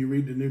easy when you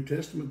read the New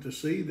Testament to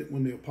see that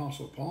when the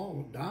Apostle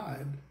Paul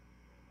died,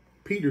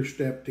 Peter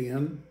stepped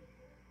in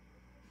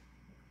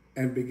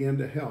and began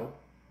to help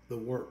the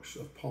works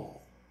of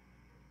Paul.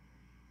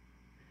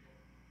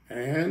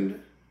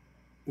 And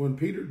when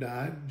Peter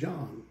died,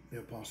 John, the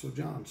Apostle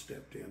John,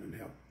 stepped in and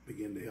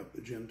began to help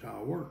the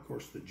Gentile work. Of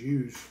course, the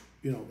Jews,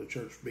 the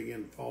church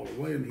began to fall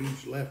away, and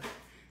he's left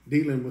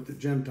dealing with the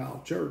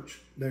Gentile church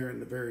there in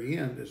the very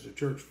end as the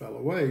church fell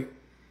away.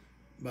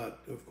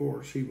 But of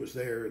course, he was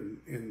there, and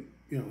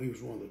he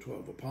was one of the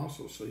 12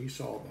 apostles, so he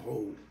saw the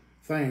whole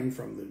thing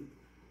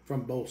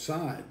from both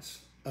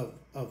sides of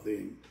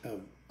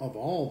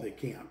all the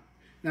camp.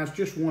 Now it's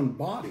just one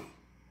body.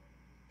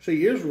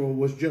 See, Israel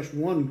was just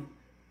one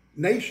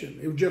nation.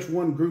 It was just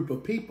one group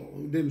of people.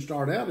 It didn't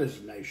start out as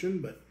a nation,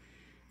 but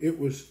it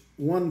was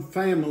one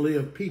family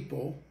of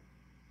people,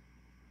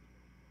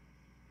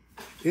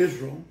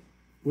 Israel,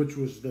 which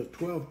was the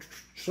 12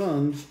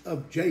 sons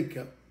of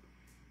Jacob,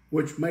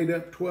 which made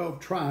up 12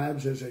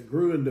 tribes as it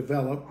grew and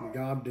developed, and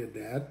God did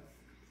that.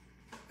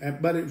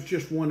 But it was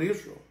just one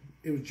Israel.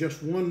 It was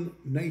just one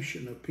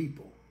nation of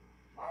people.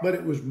 But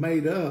it was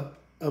made up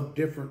of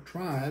different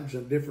tribes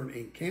and different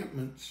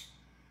encampments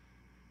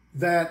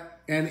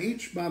and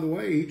each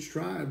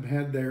tribe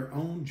had their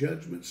own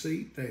judgment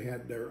seat. They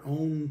had their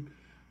own,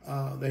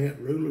 they had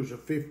rulers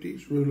of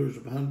 50s, rulers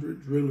of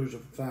hundreds, rulers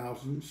of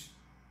thousands.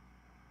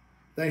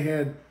 They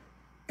had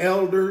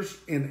elders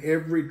in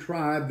every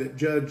tribe that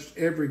judged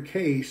every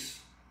case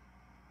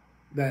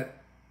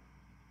that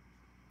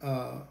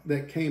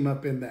came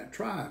up in that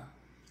tribe.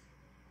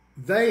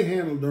 They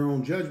handled their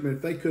own judgment.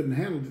 If they couldn't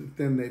handle it,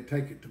 then they'd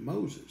take it to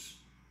Moses.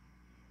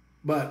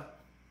 But,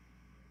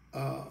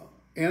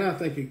 and I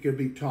think it could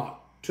be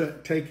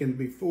taken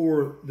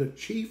before the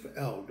chief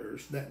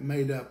elders that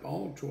made up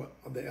all 12,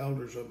 the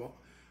elders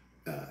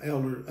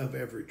of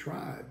every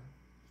tribe,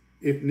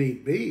 if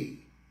need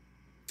be.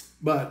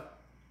 But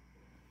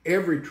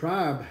every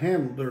tribe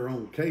handled their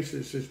own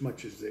cases as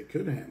much as they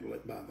could handle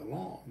it by the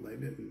law.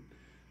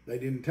 They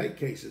didn't take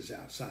cases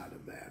outside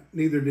of that.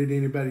 Neither did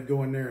anybody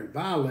go in there and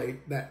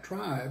violate that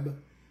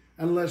tribe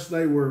unless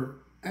they were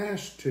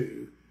asked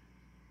to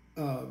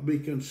be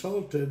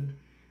consulted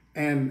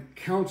and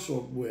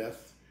counseled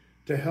with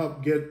to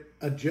help get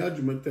a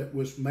judgment that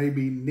was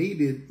maybe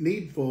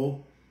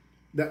needful,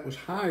 that was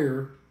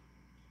higher.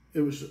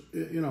 It was,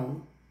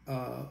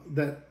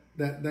 that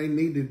they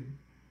needed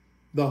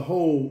the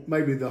whole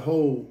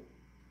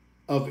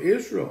of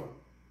Israel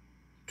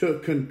to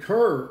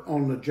concur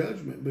on the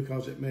judgment,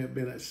 because it may have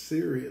been a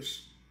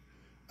serious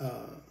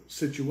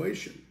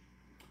situation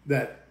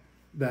that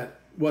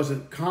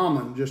wasn't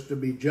common just to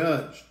be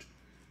judged,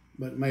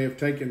 but it may have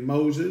taken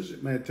Moses.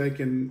 It may have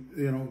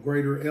taken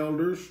greater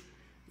elders.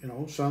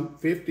 Some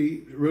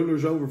 50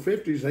 rulers over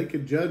 50s. They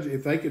could judge.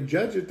 If they could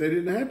judge it, they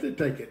didn't have to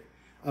take it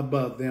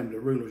above them to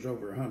rulers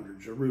over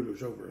hundreds or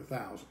rulers over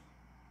 1,000.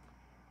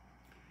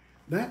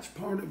 That's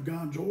part of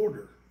God's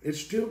order. It's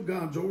still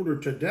God's order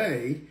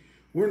today.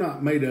 We're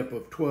not made up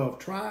of 12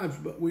 tribes,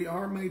 but we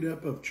are made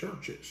up of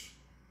churches.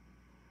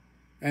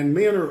 And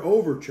men are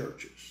over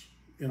churches,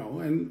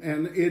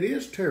 and it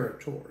is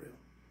territorial.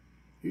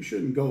 You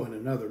shouldn't go in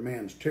another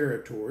man's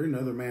territory,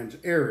 another man's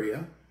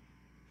area,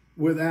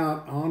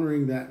 without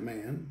honoring that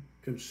man,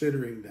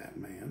 considering that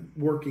man,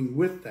 working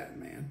with that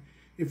man.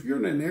 If you're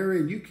in an area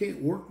and you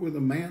can't work with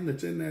a man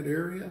that's in that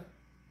area,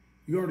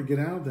 you ought to get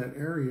out of that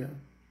area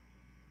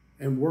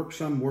and work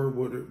somewhere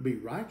where it be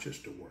righteous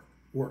to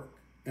work,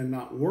 and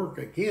not work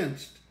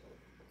against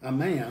a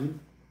man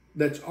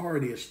that's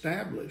already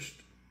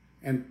established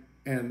and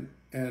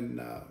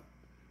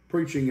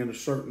preaching in a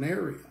certain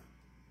area.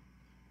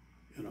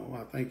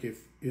 I think if,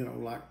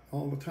 like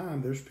all the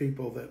time, there's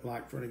people that,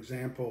 like, for an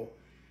example,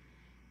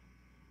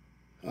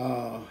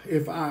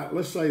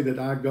 let's say that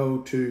I go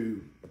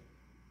to,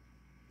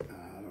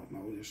 I don't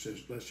know, let's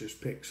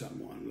just pick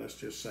someone. Let's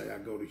just say I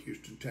go to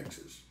Houston,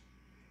 Texas,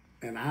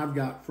 and I've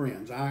got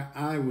friends.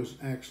 I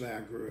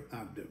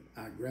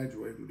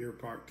graduated from Deer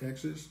Park,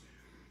 Texas.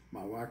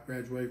 My wife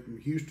graduated from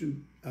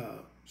Houston,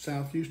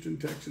 South Houston,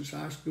 Texas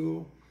High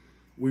School.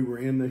 We were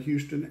in the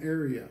Houston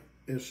area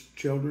as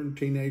children,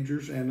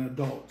 teenagers, and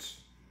adults.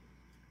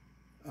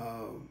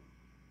 Of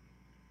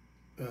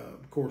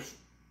course,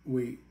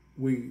 we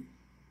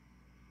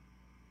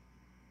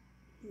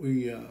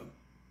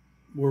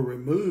were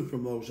removed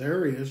from those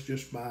areas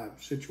just by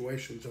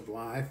situations of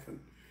life. And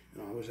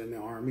I was in the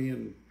Army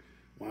and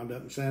wound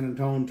up in San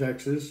Antonio,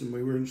 Texas, and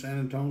we were in San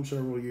Antonio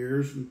several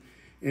years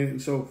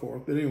and so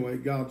forth. But anyway,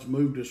 God's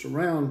moved us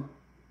around.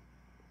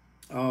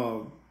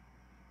 And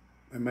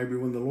maybe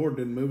when the Lord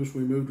didn't move us,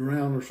 we moved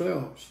around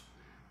ourselves.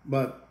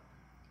 But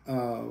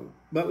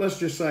let's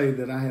just say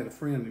that I had a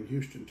friend in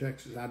Houston,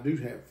 Texas. I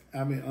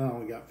not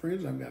only got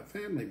friends, I've got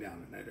family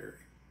down in that area.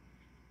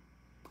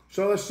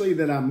 So let's say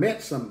that I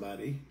met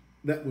somebody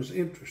that was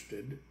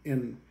interested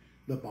in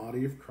the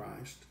body of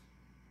Christ.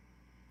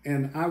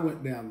 And I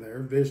went down there,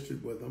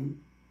 visited with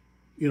them,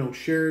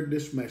 shared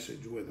this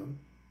message with them.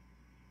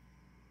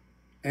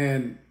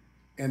 And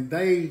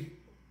they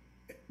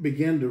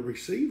began to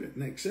receive it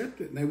and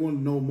accept it, and they wanted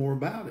to know more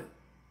about it.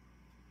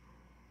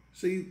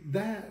 See,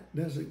 that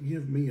doesn't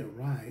give me a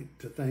right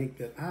to think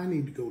that I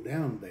need to go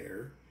down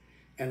there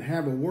and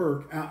have a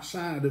work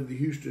outside of the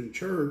Houston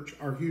church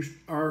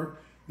or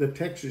the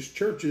Texas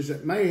churches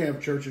that may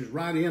have churches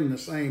right in the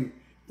same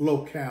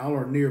locale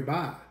or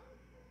nearby.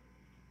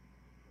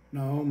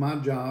 No, my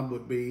job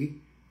would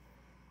be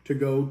to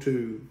go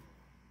to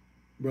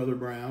Brother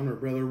Brown or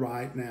Brother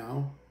Wright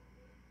now,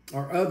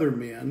 or other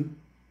men,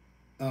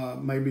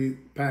 maybe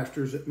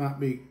pastors that might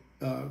be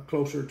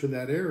closer to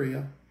that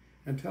area,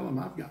 and tell them,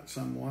 I've got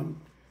someone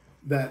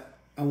that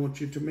I want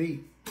you to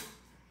meet.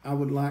 I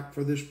would like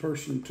for this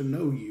person to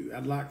know you.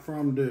 I'd like for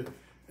them to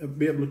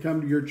be able to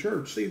come to your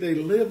church. See, they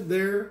live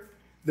there.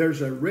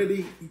 There's a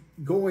ready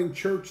going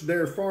church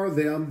there for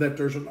them, that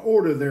there's an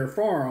order there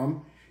for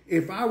them.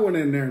 If I went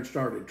in there and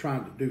started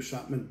trying to do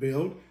something and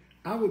build,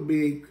 I would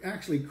be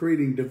actually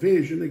creating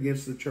division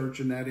against the church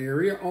in that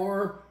area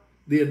or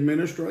the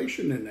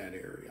administration in that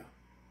area.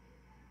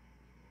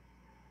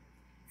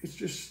 It's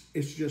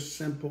just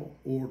simple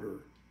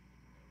order.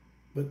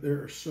 But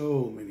there are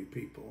so many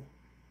people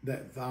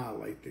that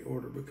violate the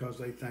order because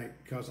they think,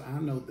 because I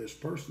know this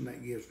person,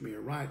 that gives me a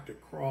right to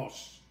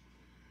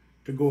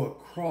go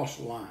across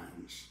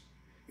lines.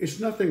 It's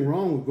nothing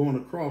wrong with going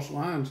across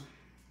lines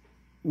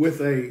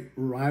with a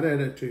right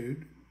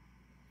attitude,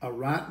 a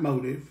right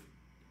motive,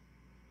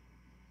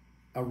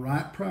 a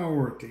right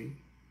priority,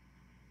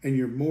 and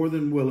you're more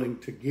than willing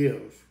to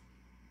give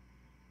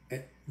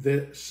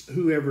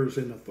whoever's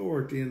in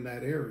authority in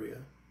that area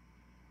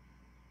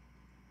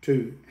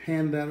to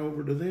hand that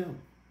over to them.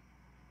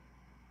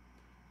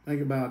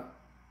 Think about,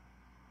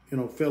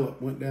 Philip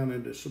went down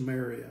into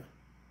Samaria.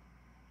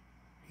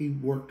 He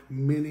worked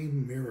many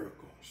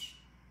miracles,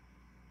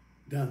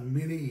 done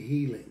many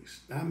healings.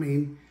 I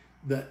mean,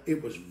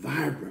 it was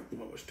vibrant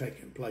what was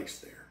taking place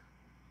there.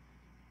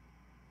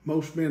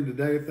 Most men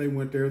today, if they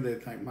went there,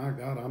 they'd think, my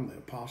God, I'm the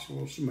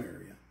apostle of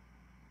Samaria.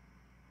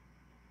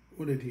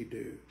 What did he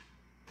do?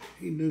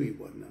 He knew he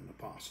wasn't an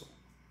apostle.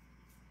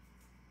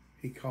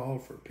 He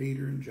called for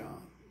Peter and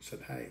John and said,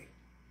 hey,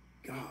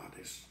 God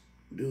is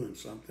doing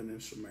something in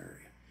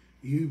Samaria.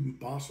 You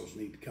apostles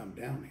need to come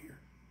down here.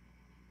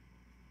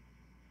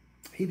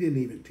 He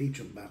didn't even teach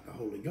them about the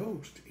Holy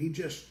Ghost.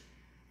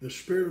 The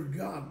Spirit of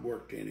God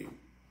worked in him.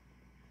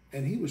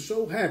 And he was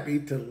so happy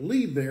to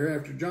leave there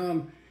after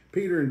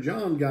Peter and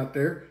John got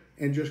there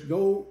and just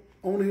go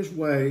on his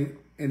way.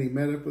 And he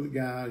met up with a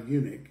guy, a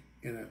eunuch,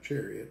 in a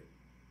chariot,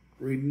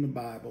 reading the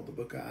Bible, the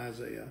book of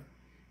Isaiah.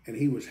 And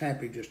he was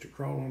happy just to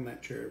crawl on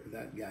that chariot with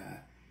that guy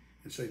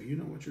and say, do you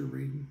know what you're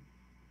reading?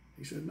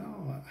 He said,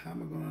 no, how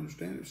am I going to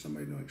understand it if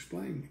somebody don't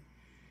explain me?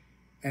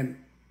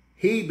 And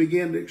he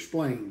began to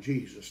explain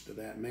Jesus to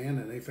that man,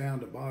 and they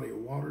found a body of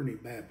water, and he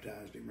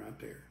baptized him right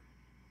there.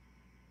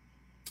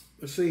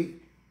 But see,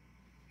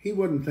 he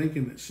wasn't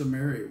thinking that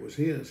Samaria was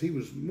his. He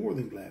was more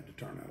than glad to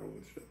turn that over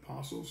to the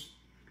apostles,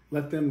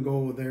 let them go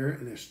over there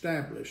and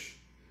establish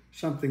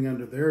something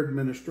under their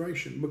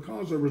administration,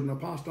 because there was an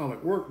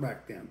apostolic work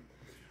back then.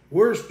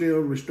 We're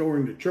still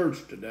restoring the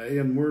church today,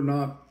 and we're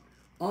not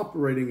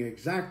operating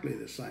exactly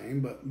the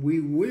same, but we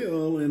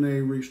will in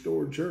a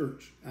restored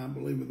church. I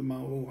believe with my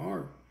whole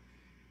heart.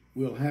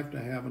 We'll have to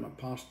have an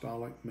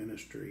apostolic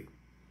ministry.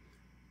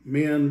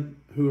 Men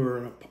who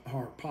are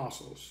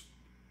apostles.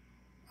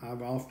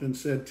 I've often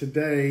said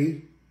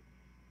today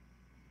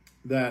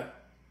that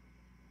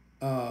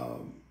I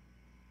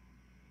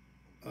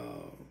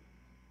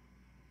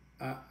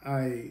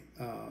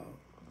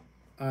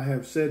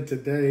have said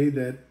today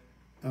that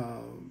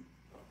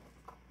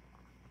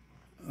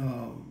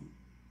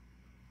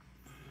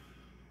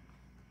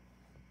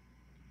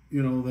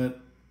you know, that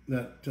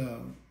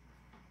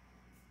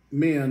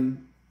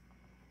men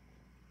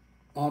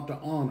ought to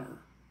honor,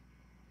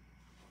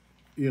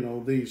 you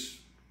know, these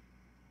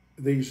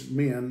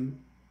men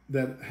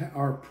that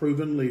are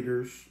proven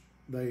leaders.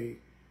 They,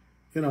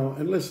 you know,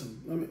 and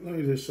listen, let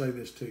me just say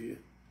this to you.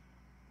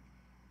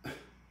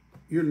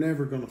 You're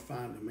never going to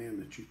find a man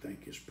that you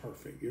think is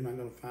perfect. You're not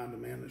going to find a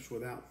man that's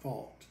without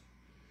fault.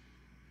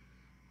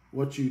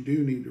 What you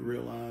do need to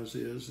realize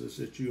is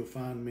that you'll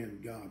find men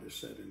God has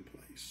set in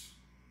place.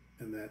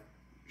 And that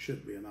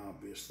should be an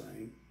obvious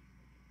thing.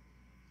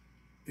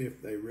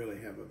 If they really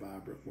have a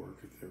vibrant work,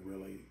 if they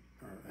really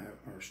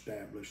are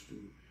established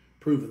and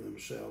proven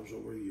themselves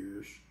over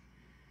years,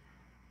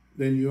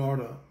 then you ought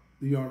to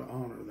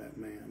honor that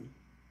man.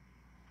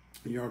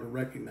 You ought to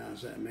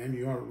recognize that man.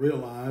 You ought to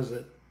realize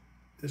that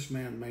this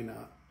man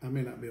I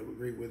may not be able to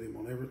agree with him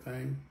on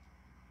everything.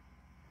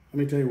 Let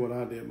me tell you what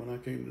I did when I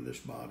came to this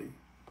body.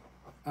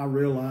 I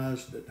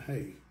realized that,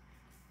 hey,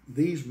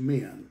 these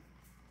men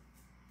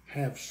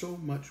have so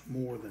much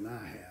more than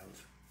I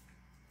have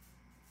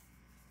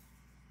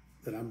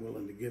that I'm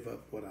willing to give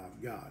up what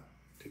I've got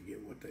to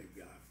get what they've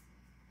got.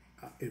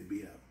 I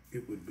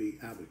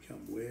would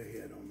come way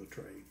ahead on the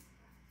trade.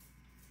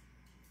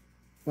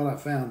 What I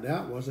found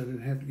out was I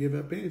didn't have to give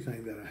up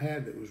anything that I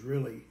had that was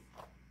really,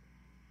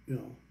 you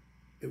know,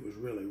 it was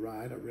really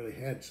right. I really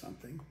had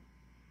something.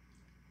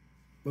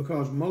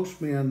 Because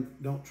most men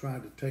don't try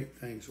to take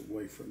things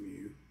away from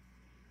you,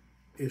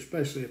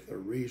 especially if they're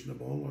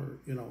reasonable or,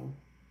 you know,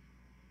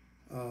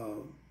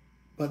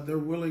 but they're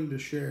willing to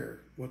share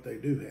what they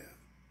do have.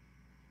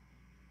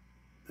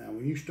 Now,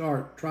 when you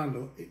start trying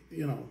to,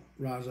 you know,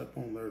 rise up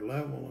on their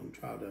level and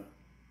try to,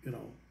 you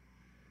know,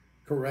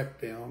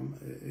 correct them,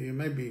 you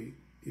may be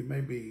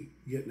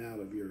getting out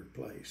of your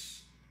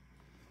place.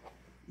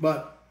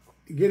 But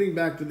getting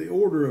back to the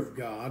order of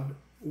God,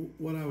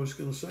 what I was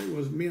going to say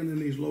was, men in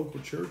these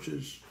local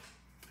churches,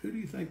 who do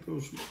you think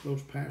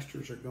those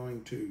pastors are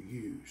going to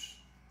use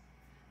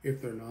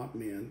if they're not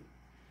men?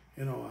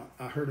 You know,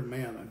 I heard a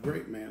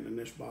great man in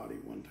this body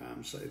one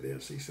time say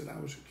this. He said, I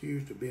was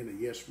accused of being a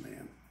yes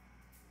man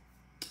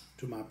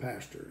to my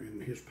pastor,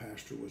 and his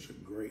pastor was a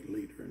great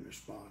leader in this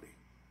body.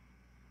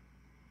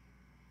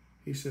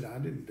 He said, I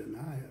didn't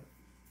deny it.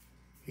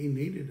 He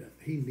needed a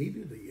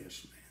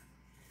yes man.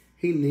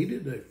 He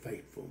needed a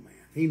faithful man.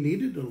 He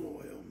needed a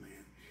loyal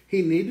man.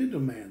 He needed a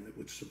man that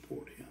would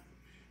support him.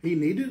 He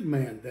needed a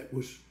man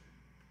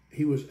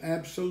he was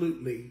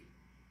absolutely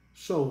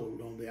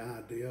sold on the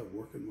idea of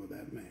working with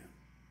that man.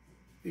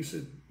 He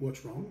said,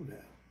 what's wrong with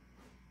that?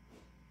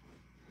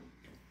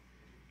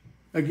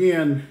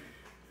 Again,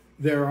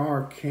 there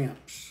are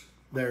camps.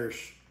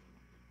 There's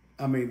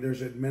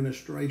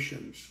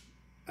administrations.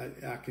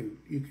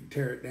 You can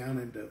tear it down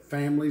into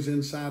families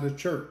inside a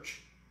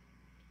church.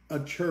 A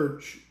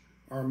church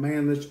or a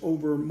man that's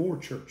over more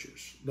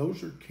churches.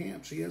 Those are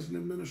camps. He has an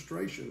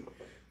administration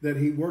that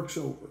he works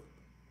over.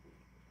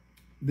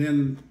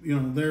 Then, you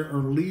know, there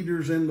are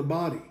leaders in the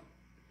body.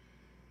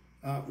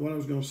 What I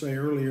was going to say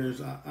earlier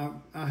is I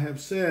have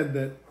said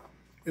that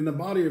in the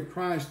body of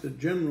Christ, the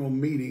general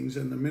meetings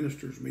and the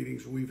ministers'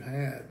 meetings we've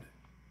had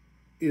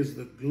is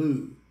the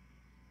glue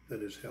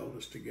that has held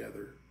us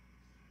together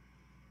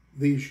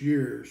these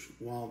years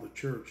while the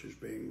church is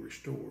being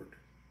restored.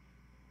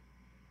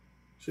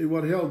 See,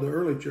 what held the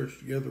early church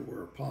together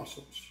were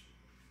apostles,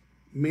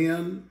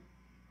 men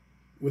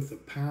with the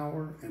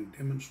power and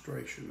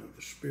demonstration of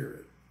the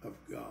Spirit of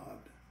God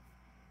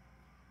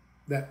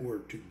that were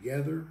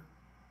together.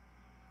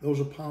 Those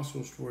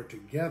apostles were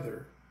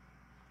together,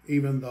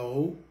 even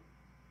though,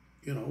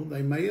 you know,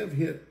 they may have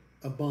hit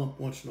a bump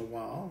once in a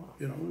while.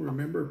 You know,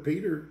 remember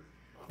Peter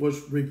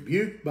was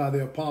rebuked by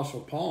the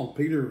apostle Paul.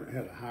 Peter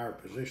had a higher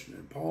position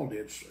than Paul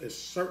did,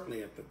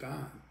 certainly at the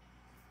time.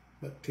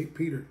 But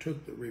Peter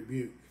took the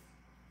rebuke.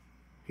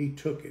 He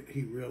took it.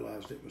 He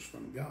realized it was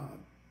from God.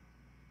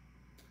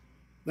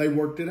 They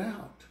worked it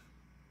out.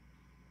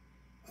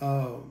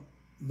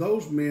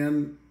 Those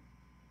men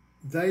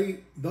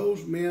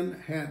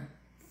had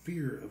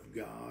fear of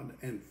God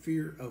and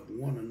fear of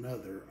one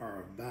another,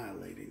 or of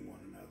violating one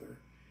another.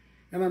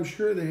 And I'm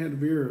sure they had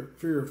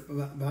fear of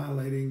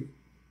violating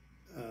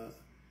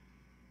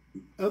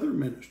other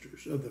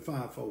ministers of the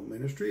fivefold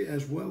ministry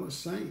as well as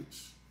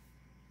saints.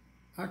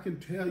 I can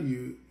tell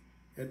you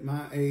at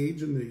my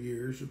age and the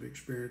years of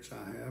experience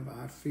I have,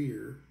 I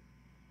fear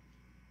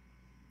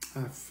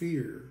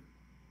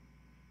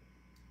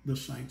the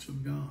saints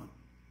of God.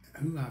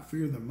 Who I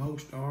fear the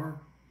most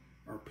are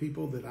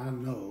people that I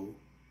know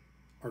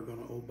are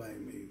going to obey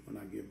me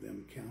when I give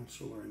them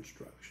counsel or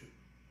instruction.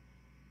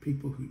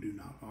 People who do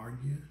not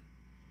argue,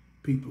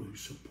 people who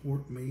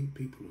support me,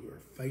 people who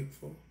are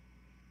faithful.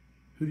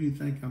 Who do you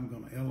think I'm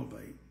going to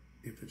elevate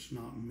if it's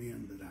not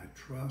men that I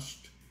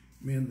trust,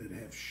 men that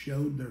have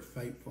showed their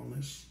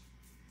faithfulness,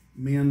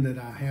 men that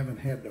I haven't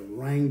had to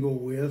wrangle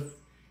with,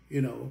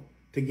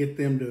 to get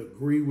them to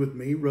agree with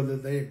me, whether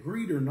they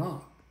agreed or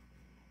not.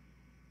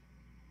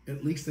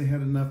 At least they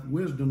had enough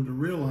wisdom to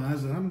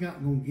realize that I'm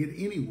not going to get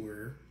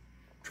anywhere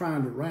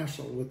trying to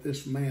wrestle with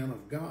this man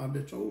of God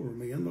that's over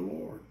me in the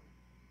Lord.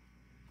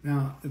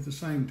 Now, at the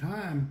same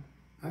time,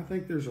 I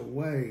think there's a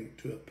way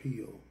to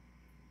appeal.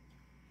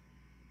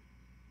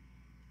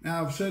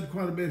 Now, I've said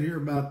quite a bit here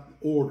about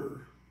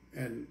order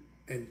and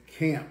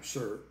camps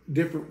or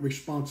different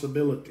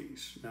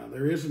responsibilities. Now,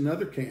 there is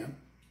another camp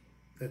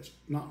that's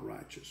not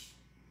righteous,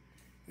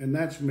 and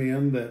that's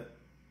men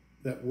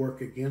that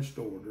work against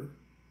order,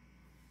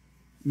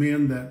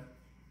 men that,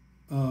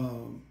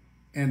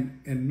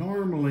 and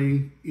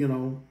normally,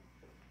 you'll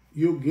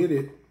get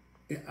it.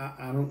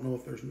 I don't know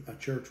if there's a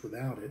church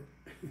without it.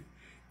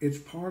 It's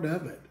part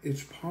of it.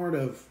 It's part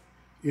of,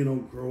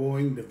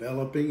 growing,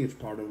 developing. It's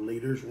part of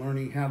leaders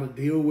learning how to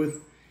deal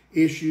with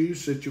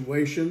issues,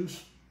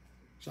 situations.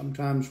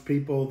 Sometimes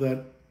people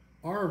that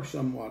are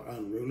somewhat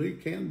unruly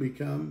can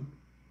become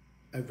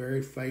a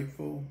very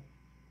faithful,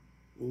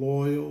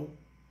 loyal,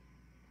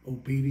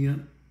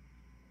 obedient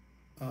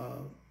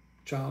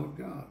child of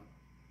God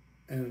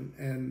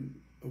and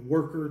a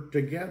worker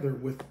together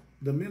with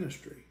the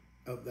ministry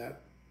of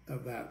that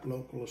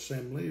local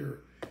assembly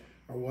or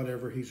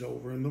whatever he's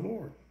over in the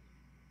Lord.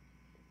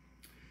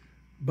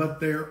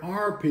 But there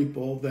are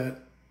people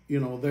that,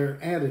 their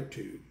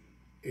attitude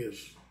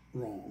is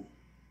wrong.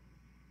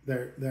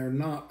 They're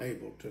not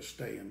able to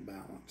stay in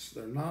balance.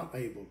 They're not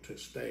able to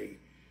stay,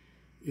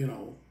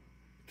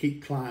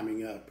 keep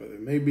climbing up, or they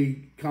may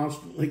be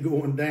constantly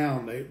going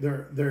down.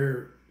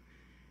 They're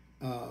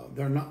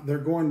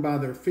going by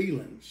their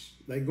feelings.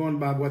 They're going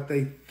by what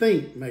they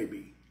think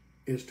maybe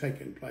is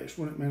taking place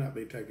when it may not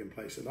be taking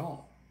place at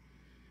all.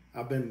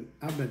 I've been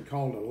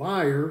called a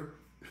liar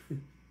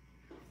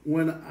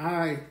when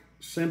I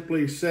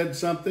simply said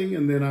something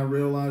and then I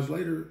realized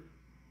later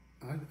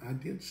I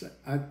did say,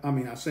 I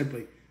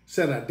simply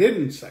said I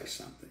didn't say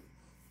something.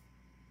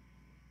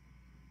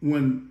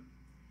 When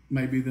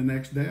maybe the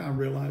next day I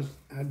realized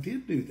I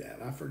did do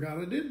that. I forgot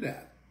I did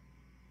that.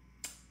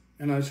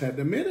 And I just had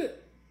to admit it.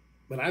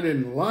 But I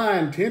didn't lie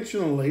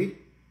intentionally.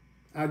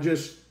 I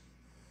didn't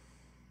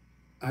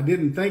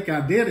think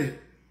I did it.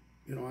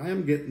 I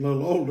am getting a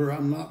little older.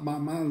 My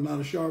mind's not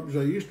as sharp as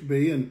I used to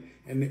be. And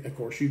of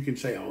course you can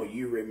say, oh,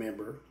 you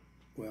remember.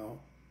 Well,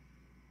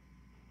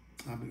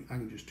 I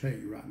can just tell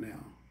you right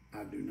now,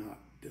 I do not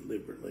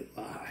deliberately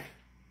lie.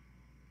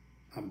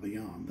 I'm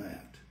beyond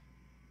that.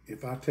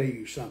 If I tell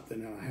you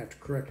something and I have to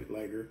correct it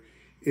later,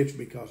 it's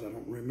because I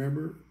don't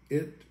remember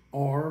it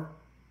or,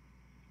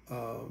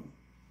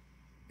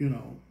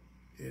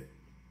 it.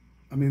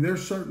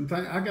 There's certain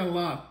things. I got a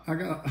lot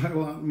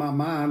in my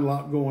mind, a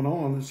lot going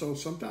on. And so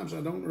sometimes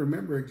I don't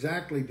remember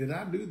exactly, did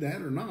I do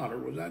that or not? Or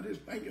was I just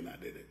thinking I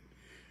did it?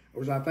 Or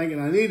was I thinking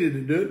I needed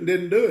to do it and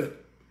didn't do it?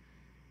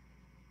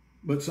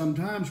 But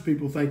sometimes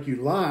people think you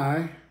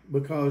lie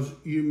because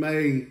you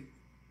may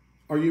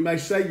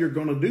say you're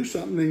going to do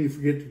something, then you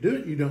forget to do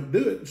it, and you don't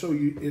do it. So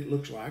it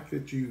looks like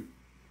that you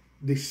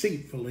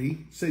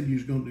deceitfully said you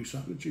was going to do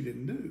something that you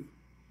didn't do.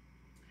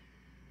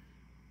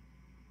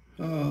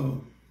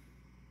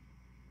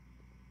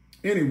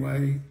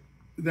 Anyway,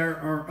 there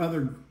are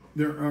other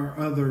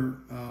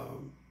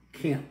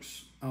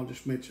camps. I'll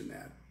just mention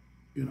that.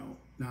 Now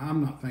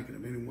I'm not thinking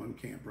of any one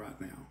camp right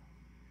now.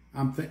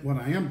 What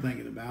I am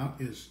thinking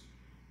about is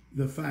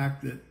the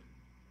fact that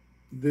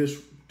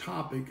this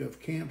topic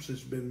of camps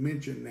has been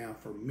mentioned now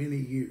for many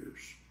years,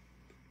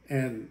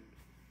 and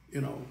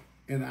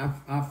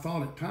I've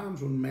thought at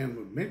times when a man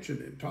would mention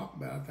it and talk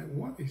about it, I think,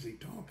 what is he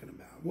talking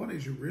about? What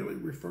is he really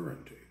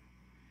referring to?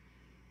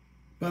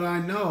 But I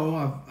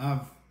know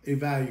I've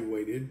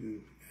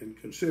evaluated and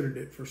considered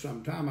it for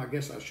some time. I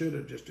guess I should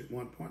have just at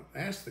one point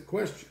asked the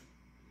question.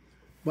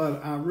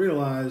 But I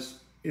realized,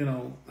 I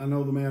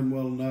know the man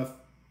well enough,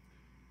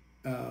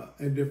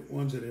 and different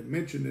ones that have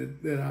mentioned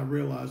it, that I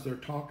realize they're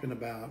talking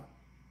about,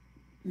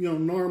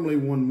 normally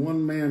when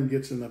one man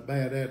gets in a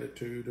bad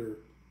attitude or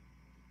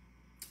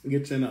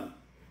gets in a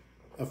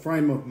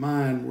frame of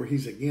mind where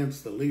he's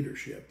against the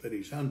leadership that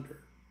he's under,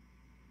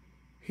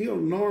 he'll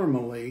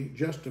normally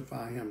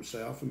justify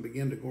himself and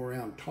begin to go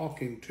around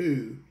talking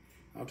to,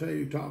 I'll tell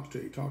you who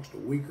he talks to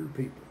weaker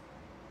people.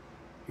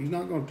 He's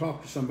not going to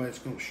talk to somebody that's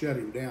going to shut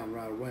him down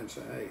right away and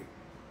say, hey,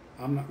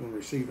 I'm not going to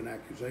receive an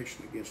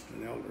accusation against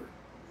an elder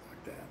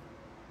like that.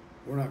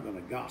 We're not going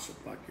to gossip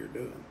like you're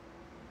doing.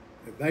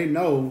 If they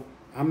know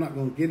I'm not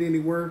going to get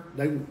anywhere,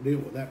 they won't deal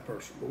with that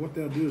person. But what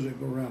they'll do is they'll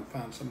go around and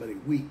find somebody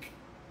weak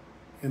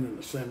in an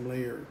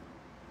assembly,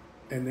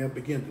 and they'll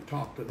begin to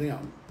talk to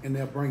them. And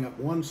they'll bring up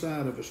one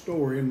side of a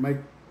story and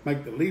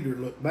make the leader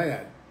look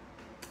bad.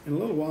 In a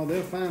little while,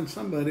 they'll find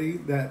somebody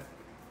that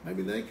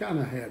maybe they kind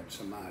of had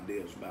some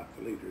ideas about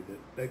the leader that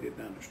they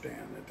didn't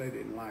understand, that they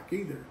didn't like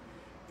either.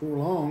 For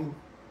long,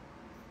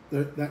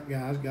 that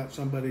guy's got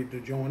somebody to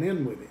join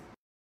in with him.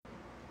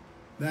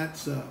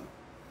 That's a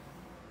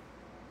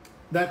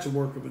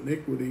work of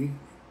iniquity,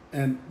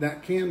 and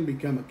that can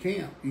become a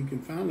camp. You can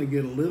finally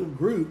get a little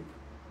group,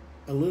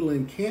 a little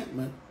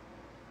encampment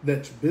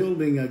that's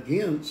building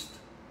against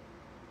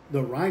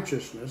the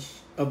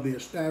righteousness of the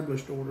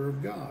established order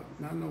of God.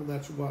 And I know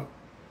that's what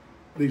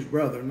these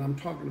brethren, I'm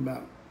talking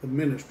about the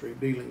ministry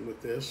dealing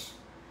with this,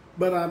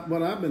 but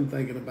what I've been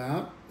thinking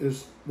about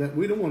is that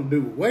we don't want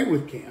to do away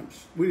with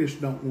camps. We just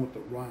don't want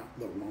the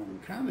wrong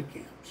kind of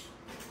camps.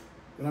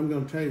 But I'm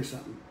going to tell you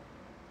something.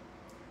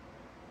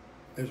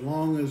 As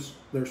long as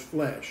there's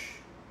flesh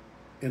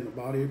in the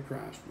body of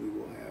Christ, we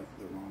will have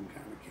the wrong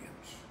kind of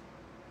camps.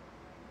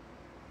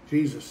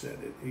 Jesus said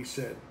it. He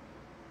said,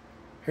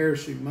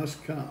 heresy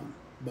must come,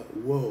 but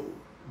woe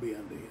be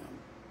unto him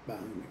by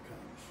whom it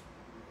comes.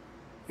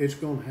 It's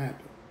going to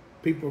happen.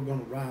 People are going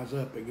to rise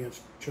up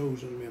against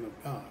chosen men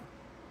of God.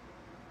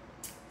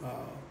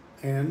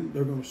 And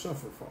they're going to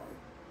suffer for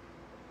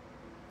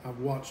it. I've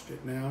watched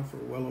it now for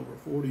well over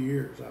 40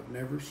 years. I've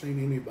never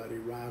seen anybody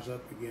rise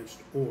up against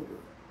order,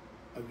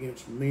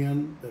 against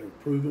men that are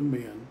proven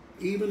men.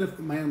 Even if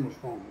the man was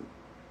wrong,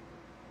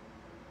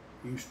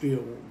 you still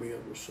won't be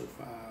able to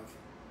survive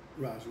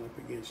rising up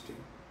against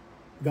him.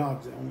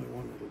 God's the only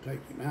one that will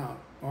take him out,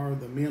 or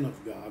the men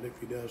of God, if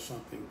he does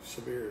something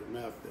severe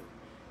enough that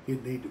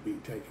he'd need to be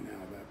taken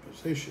out of that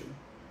position.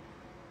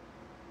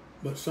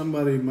 But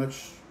somebody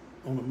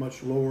on a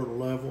much lower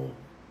level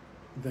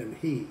than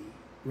he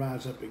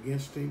rise up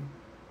against him,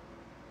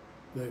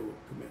 they will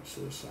commit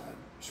suicide,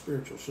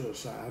 spiritual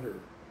suicide,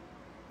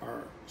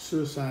 or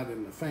suicide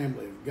in the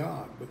family of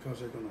God, because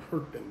they're going to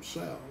hurt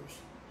themselves.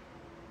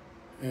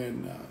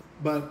 And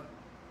but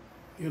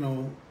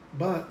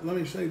let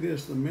me say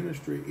this: the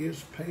ministry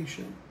is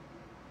patient,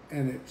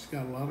 and it's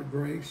got a lot of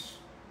grace.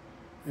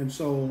 And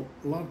so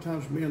a lot of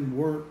times men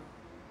work,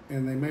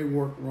 and they may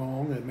work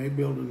wrong, they may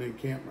build an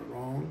encampment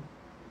wrong,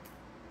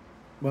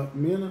 but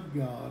men of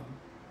God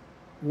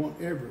want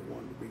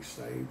everyone to be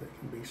saved that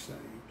can be saved.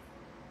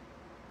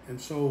 And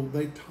so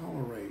they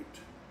tolerate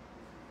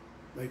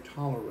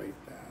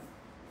that,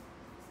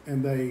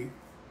 and they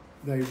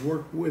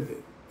work with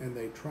it, and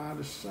they try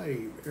to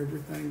save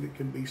everything that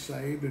can be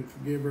saved and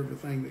forgive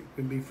everything that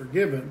can be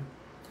forgiven.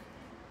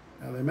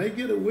 Now, they may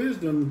get a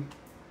wisdom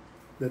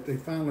that they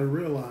finally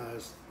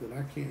realize that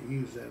I can't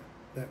use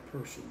that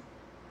person.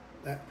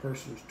 That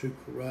person's too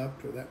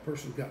corrupt, or that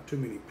person's got too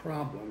many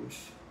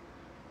problems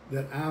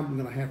that I'm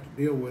going to have to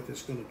deal with.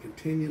 It's going to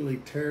continually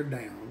tear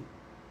down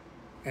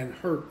and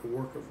hurt the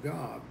work of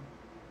God.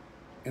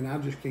 And I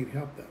just can't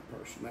help that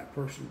person. That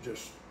person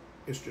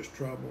it's just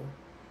trouble.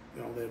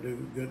 They'll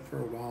do good for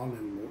a while,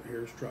 and then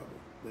here's trouble.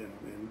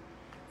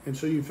 And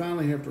so you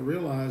finally have to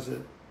realize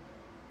that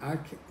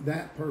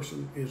that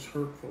person is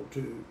hurtful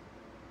to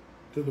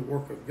the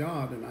work of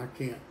God, and I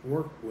can't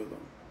work with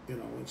them.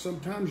 And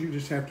sometimes you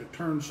just have to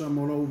turn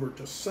someone over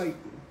to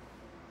Satan,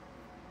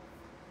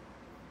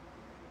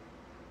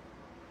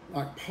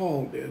 like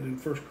Paul did in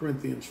 1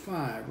 Corinthians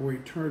 5, where he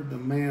turned the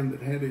man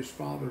that had his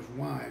father's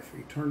wife,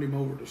 he turned him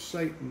over to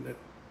Satan, that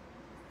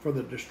for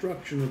the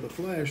destruction of the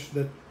flesh,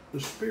 that the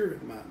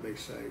spirit might be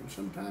saved.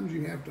 Sometimes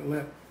you have to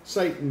let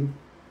Satan,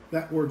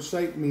 that word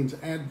Satan means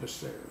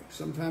adversary.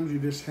 Sometimes you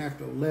just have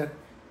to let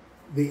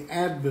the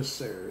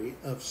adversary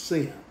of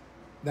sin,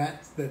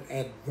 that's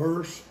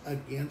adverse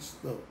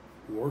against the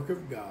work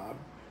of God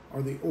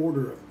or the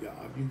order of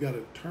God, you've got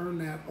to turn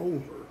that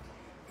over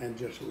and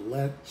just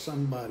let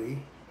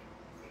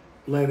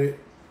it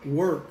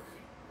work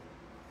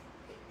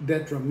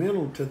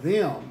detrimental to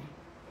them,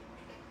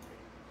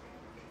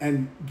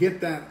 and get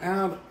that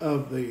out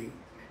of the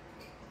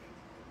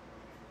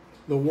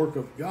work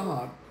of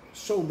God,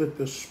 so that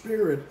the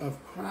spirit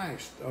of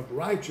Christ, of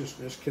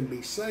righteousness, can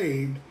be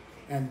saved,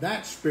 and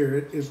that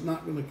spirit is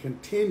not going to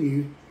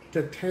continue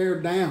to tear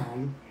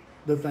down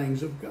the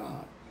things of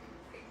God.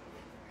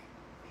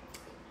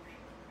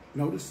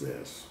 Notice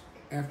this: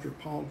 after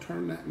Paul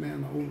turned that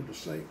man over to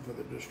Satan for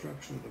the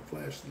destruction of the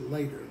flesh,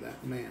 later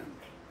that man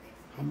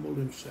humbled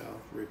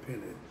himself,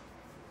 repented,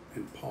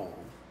 and Paul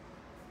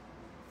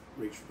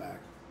reached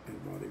back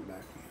and brought him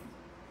back in.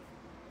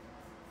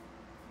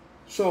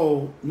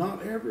 So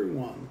not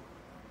everyone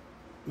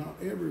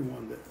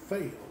that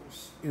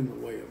fails in the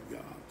way of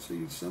God.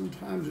 See,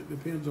 sometimes it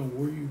depends on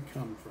where you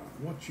come from,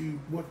 what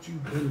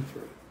you've been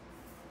through,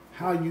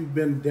 how you've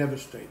been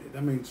devastated.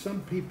 I mean,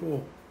 some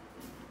people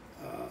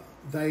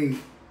they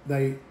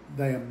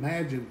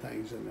imagine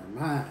things in their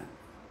mind.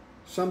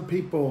 Some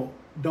people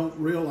don't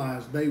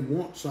realize they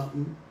want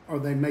something, or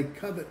they may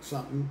covet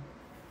something,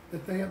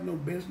 that they have no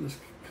business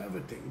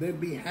coveting. They'd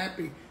be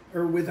happy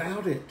or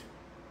without it.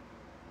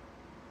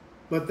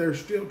 But they're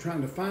still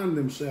trying to find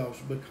themselves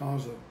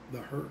because of the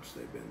hurts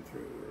they've been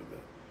through, or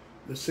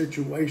the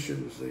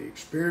situations, the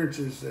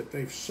experiences that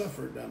they've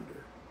suffered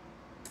under.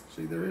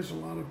 See, there is a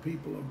lot of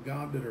people of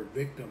God that are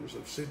victims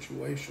of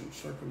situations,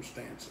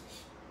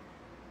 circumstances.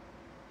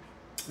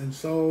 And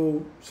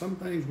so some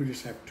things we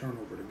just have to turn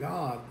over to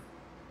God.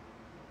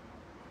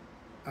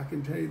 I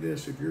can tell you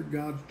this, if you're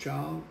God's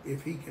child,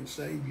 if he can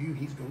save you,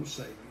 he's going to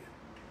save you.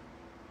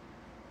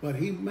 But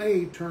he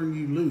may turn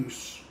you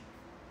loose.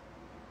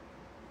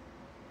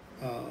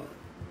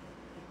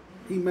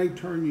 He may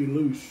turn you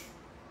loose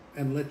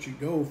and let you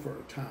go for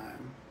a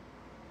time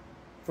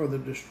for the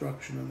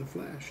destruction of the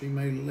flesh. He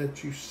may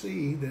let you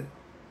see that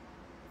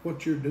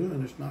what you're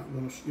doing is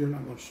you're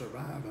not going to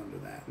survive under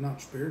that,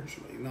 not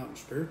spiritually, not in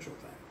spiritual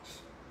things.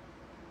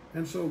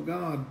 And so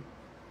God,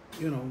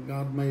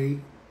 God may,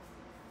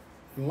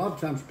 and a lot of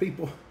times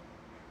people,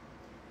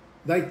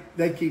 they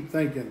keep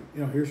thinking,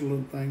 here's a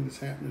little thing that's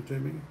happening to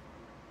me.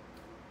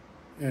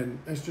 And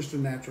that's just a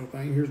natural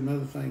thing. Here's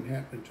another thing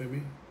happening to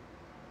me.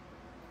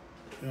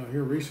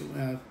 Here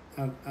recently,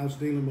 I was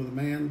dealing with a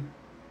man,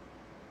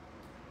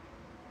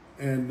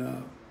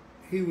 and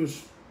he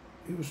was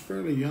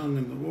fairly young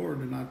in the Lord,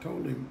 and I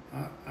told him,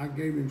 I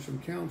gave him some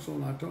counsel,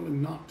 and I told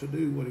him not to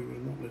do what he was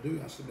wanting to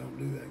do. I said, don't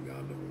do that.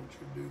 God don't want you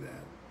to do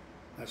that.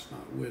 That's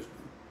not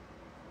wisdom.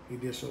 He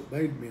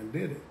disobeyed me and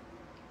did it.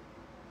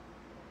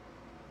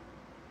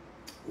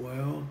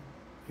 Well,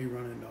 he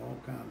run into all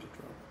kinds of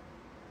trouble.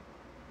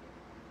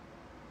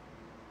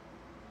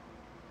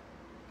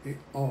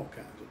 All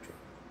kinds of trouble.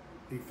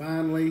 He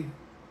finally,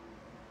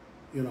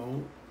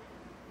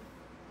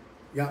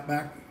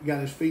 got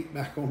his feet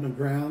back on the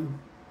ground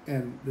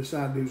and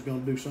decided he was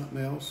going to do something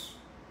else.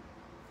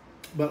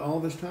 But all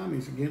this time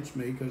he's against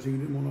me because he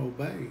didn't want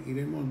to obey. He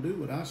didn't want to do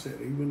what I said.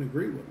 He wouldn't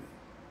agree with me.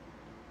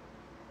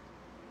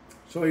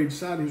 So he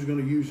decided he was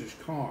going to use his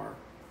car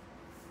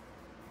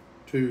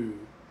to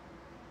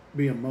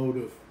be a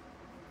mode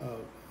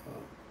of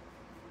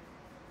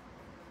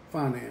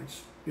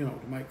finance, to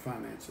make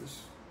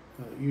finances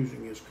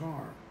using his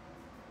car.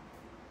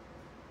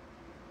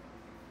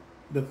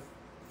 The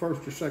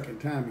first or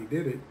second time he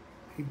did it,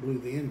 he blew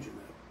the engine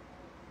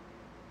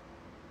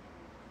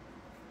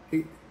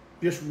up.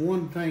 Just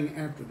one thing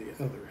after the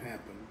other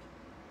happened.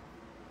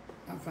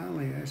 I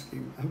finally asked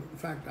him, in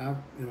fact, I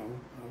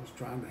was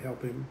trying to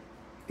help him.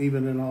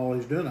 Even in all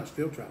he's doing, I'm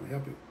still trying to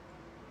help him.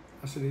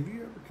 I said, have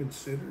you ever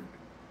considered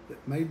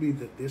that maybe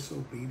the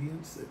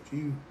disobedience that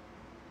you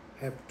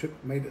have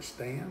made a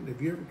stand?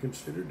 Have you ever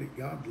considered that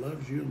God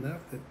loves you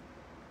enough that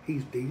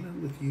he's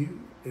dealing with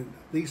you? And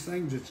these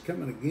things that's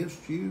coming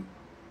against you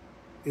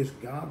is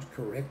God's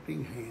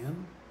correcting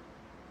hand?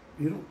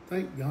 You don't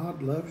think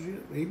God loves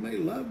you? He may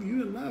love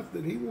you enough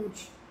that he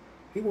wants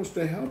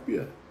to help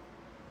you.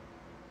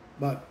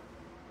 But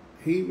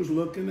he was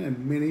looking,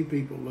 and many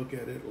people look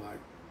at it like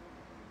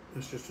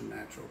it's just a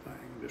natural thing,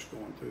 just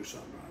going through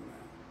something right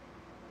now.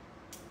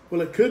 Well,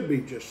 it could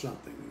be just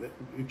something that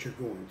you're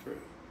going through.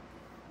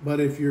 But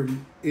if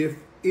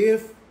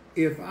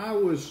I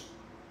was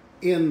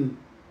in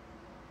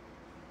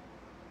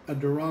a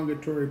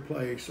derogatory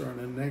place or in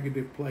a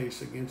negative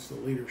place against the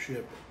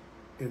leadership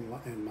in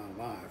my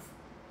life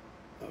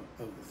of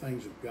the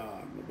things of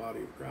God, the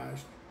body of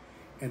Christ,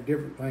 and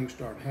different things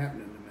start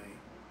happening to me,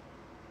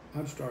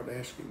 I'd start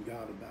asking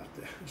God about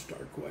that and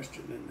start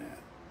questioning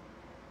that.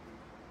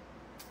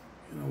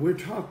 We're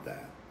taught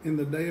that. In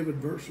the day of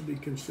adversity,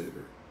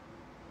 consider,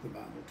 the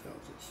Bible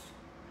tells us.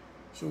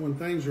 So when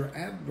things are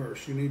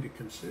adverse, you need to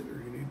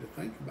consider, you need to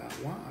think about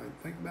why.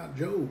 Think about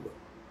Job,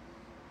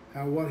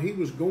 how what he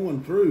was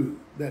going through,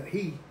 that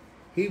he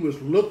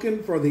was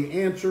looking for the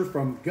answer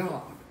from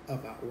God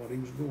about what he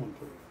was going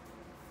through.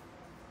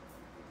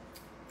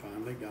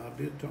 Finally, God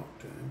did talk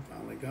to him.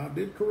 Finally, God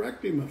did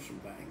correct him of some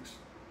things.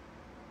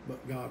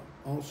 But God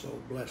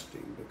also blessed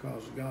him,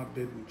 because God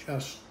didn't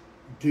just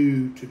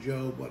do to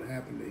Job what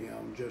happened to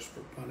him just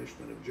for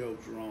punishment of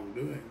Job's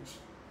wrongdoings.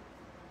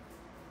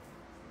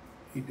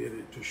 He did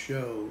it to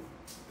show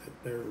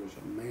that there was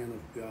a man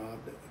of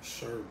God that would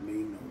serve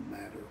me no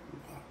matter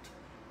what.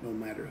 No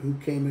matter who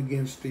came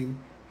against him,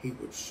 he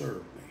would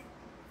serve me.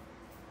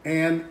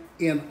 And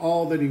in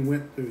all that he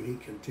went through, he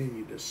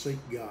continued to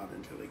seek God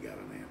until he got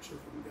an answer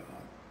from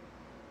God.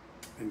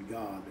 And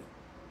God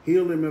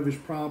healed him of his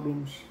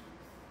problems,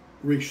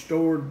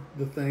 restored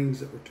the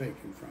things that were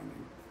taken from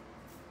him.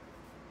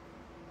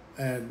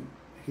 And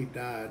he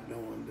died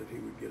knowing that he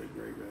would get a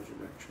great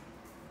resurrection.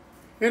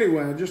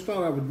 Anyway, I just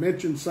thought I would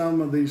mention some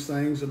of these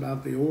things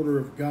about the order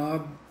of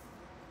God.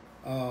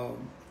 I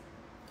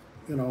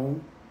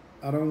don't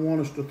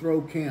want us to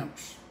throw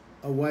camps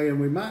away, and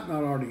we might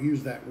not already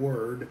use that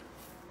word,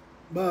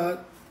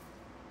 but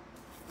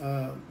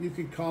you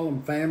could call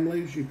them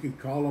families, you could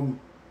call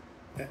them,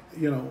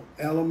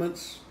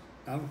 elements.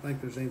 I don't think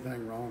there's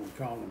anything wrong with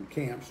calling them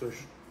camps.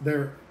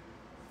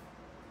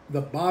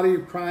 The body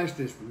of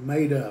Christ is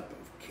made up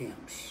of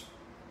camps,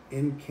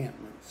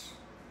 encampments.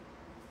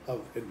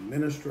 of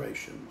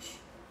administrations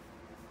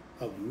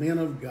of men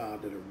of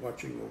God that are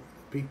watching over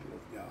the people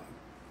of God.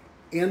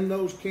 In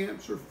those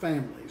camps are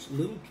families,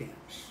 little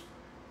camps,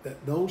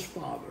 that those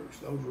fathers,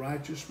 those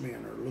righteous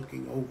men are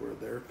looking over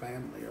their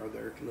family or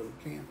their little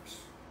camps.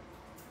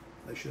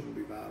 They shouldn't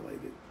be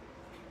violated.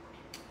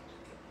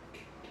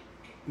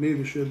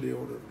 Neither should the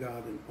order of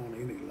God on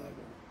any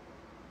level.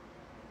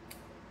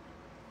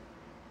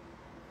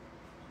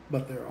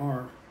 But there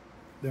are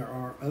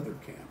other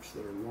camps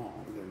that are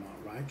wrong, they're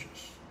not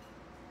righteous.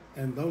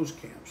 And those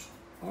camps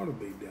ought to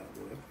be dealt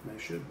with, and they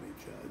should be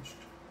judged.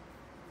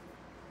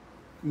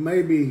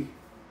 Maybe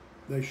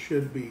they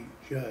should be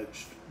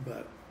judged,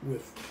 but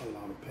with a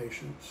lot of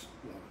patience,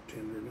 a lot of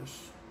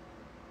tenderness,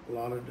 a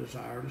lot of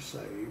desire to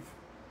save.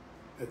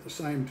 At the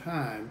same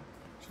time,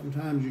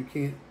 sometimes you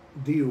can't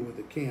deal with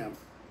a camp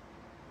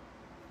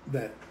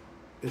that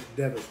is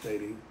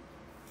devastating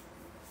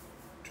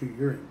to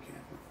your encampment.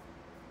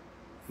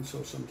 And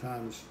so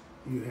sometimes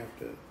you have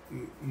to,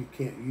 you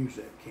can't use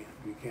that camp.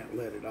 You can't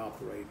let it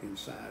operate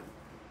inside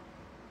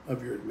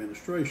of your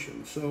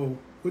administration. So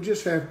we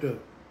just have to,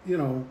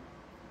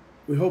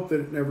 we hope that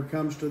it never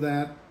comes to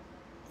that.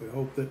 We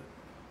hope that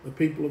the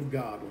people of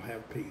God will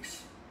have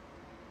peace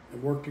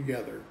and work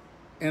together.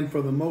 And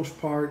for the most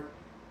part,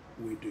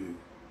 we do.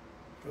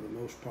 For the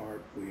most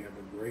part, we have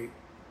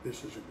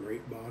this is a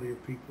great body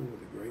of people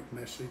with a great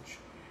message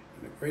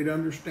and a great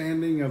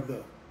understanding of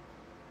the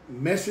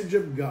message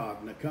of God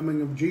and the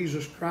coming of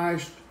Jesus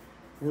Christ.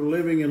 We're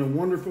living in a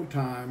wonderful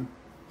time.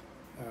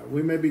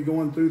 We may be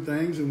going through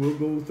things, and we'll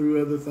go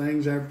through other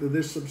things after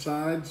this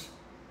subsides,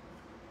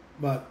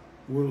 but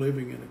we're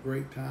living in a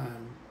great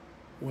time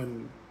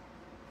when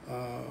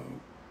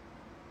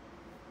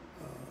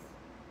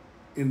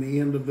in the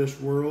end of this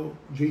world,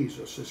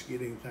 Jesus is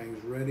getting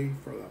things ready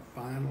for the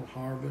final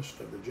harvest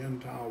of the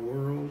Gentile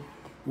world,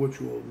 which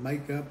will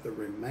make up the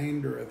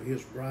remainder of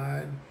his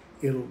bride.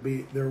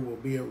 There will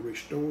be a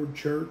restored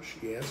church.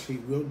 Yes, he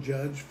will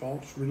judge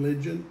false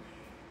religion.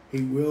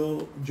 He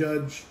will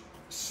judge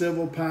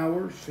civil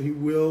powers. He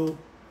will,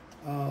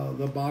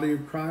 the body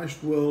of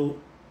Christ will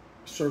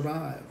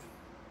survive.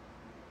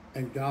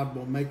 And God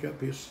will make up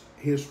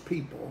his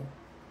people.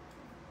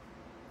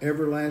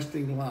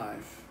 Everlasting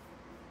life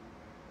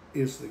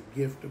is the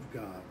gift of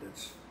God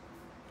that's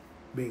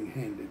being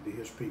handed to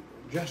his people.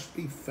 Just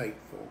be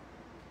faithful.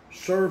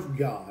 Serve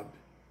God.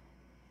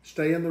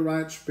 Stay in the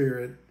right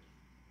spirit.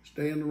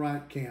 Stay in the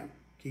right camp.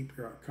 Keep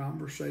your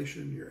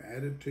conversation, your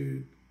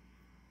attitude,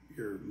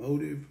 your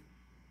motive,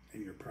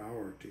 and your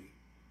priority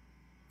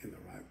in the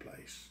right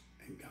place.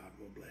 And God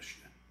will bless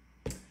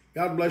you.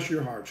 God bless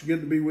your hearts. Good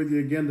to be with you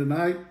again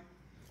tonight.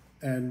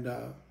 And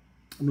I'm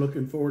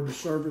looking forward to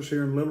service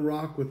here in Little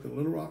Rock with the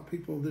Little Rock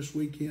people this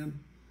weekend.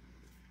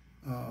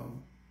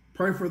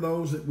 Pray for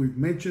those that we've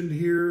mentioned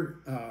here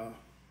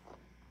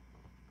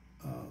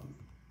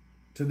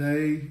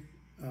today.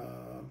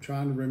 I'm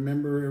trying to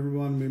remember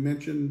everyone we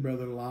mentioned.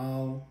 Brother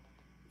Lyle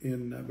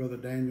and Brother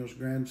Daniel's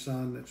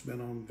grandson that's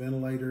been on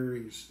ventilator.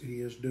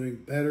 He is doing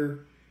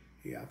better.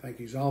 I think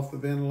he's off the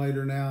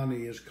ventilator now, and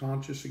he is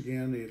conscious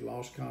again. He had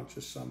lost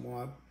conscious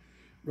somewhat.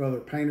 Brother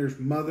Painter's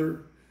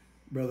mother,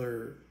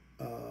 Brother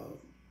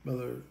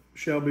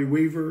Shelby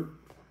Weaver,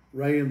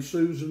 Ray and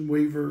Susan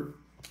Weaver,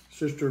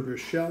 Sister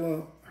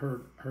Vishella,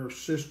 her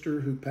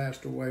sister who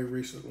passed away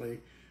recently,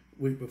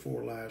 week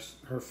before last,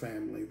 her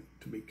family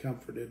to be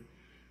comforted.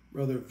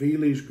 Brother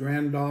Veely's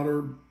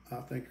granddaughter,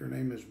 I think her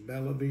name is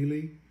Bella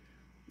Veely.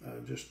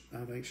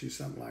 I think she's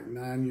something like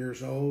 9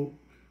 years old.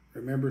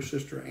 Remember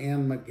Sister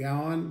Ann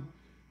McGowan?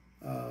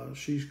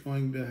 She's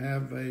going to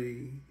have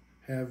a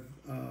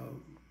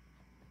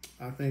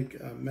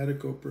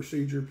medical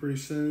procedure pretty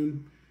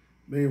soon.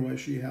 But anyway,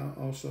 she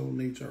also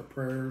needs our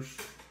prayers.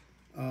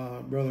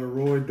 Brother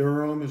Roy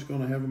Durham is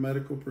going to have a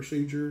medical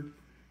procedure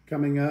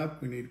coming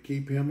up. We need to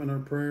keep him in our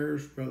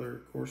prayers.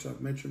 Of course,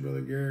 I've mentioned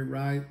Brother Gary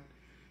Wright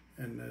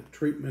and the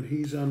treatment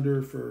he's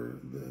under for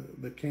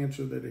the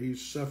cancer that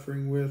he's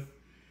suffering with.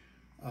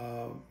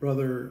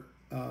 Brother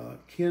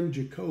Ken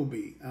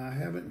Jacoby, I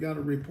haven't got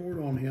a report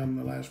on him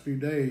the last few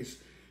days,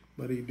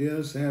 but he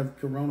does have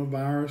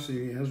coronavirus.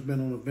 He has been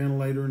on a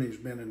ventilator, and he's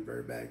been in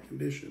very bad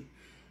condition.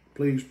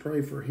 Please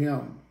pray for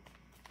him.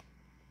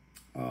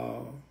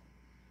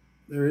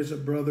 There is a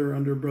brother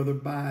under Brother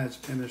Bai's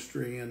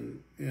ministry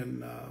in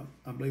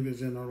I believe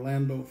it's in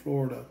Orlando,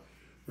 Florida.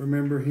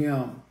 Remember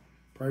him.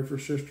 Pray for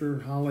Sister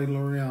Holly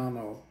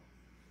Loriano.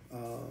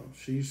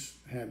 She's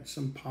had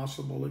some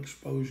possible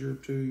exposure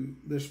to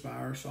this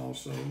virus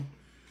also.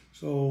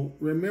 So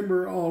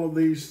remember all of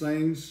these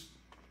things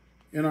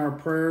in our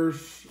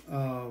prayers.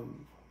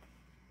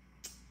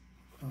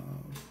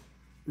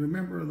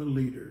 Remember the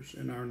leaders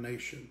in our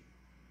nation.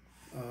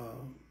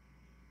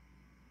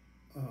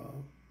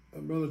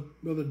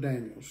 Brother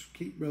Daniels,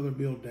 keep Brother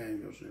Bill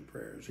Daniels in your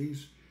prayers.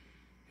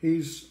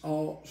 He's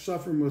all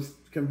suffering with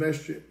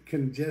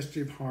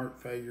congestive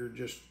heart failure.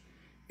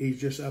 He's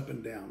just up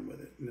and down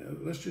with it.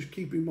 Let's just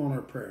keep him on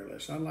our prayer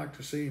list. I'd like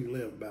to see him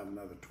live about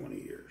another 20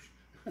 years.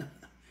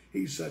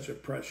 He's such a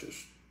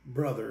precious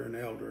brother and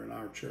elder in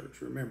our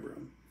church. Remember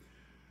him.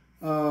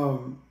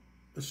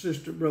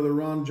 Brother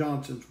Ron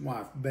Johnson's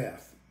wife,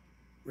 Beth.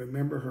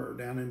 Remember her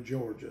down in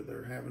Georgia.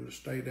 They're having to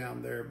stay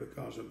down there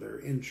because of their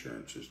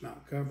insurance is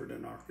not covered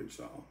in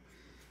Arkansas.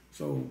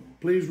 So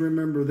please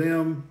remember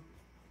them.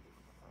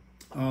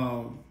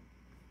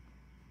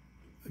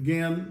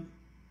 Again,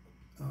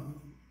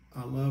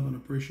 I love and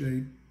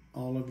appreciate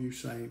all of you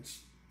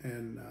saints.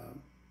 And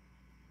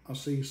I'll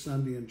see you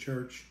Sunday in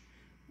church.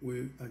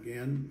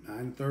 Again,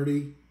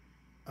 9:30,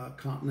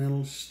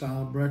 continental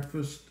style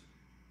breakfast.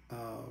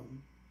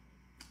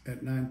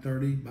 At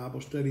 9:30,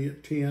 Bible study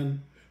at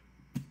 10.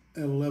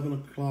 At 11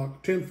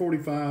 o'clock,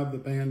 10:45, the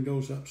band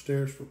goes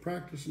upstairs for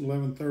practice.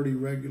 11:30,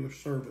 regular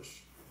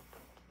service.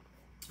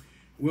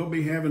 We'll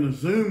be having a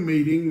Zoom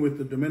meeting with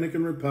the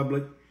Dominican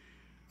Republic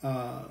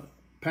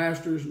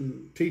pastors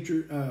and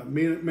teacher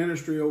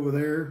ministry over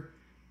there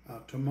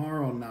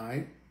tomorrow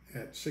night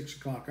at 6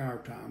 o'clock our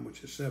time,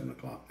 which is 7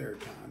 o'clock their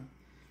time.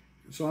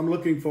 So I'm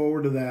looking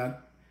forward to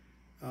that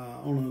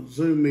on a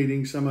Zoom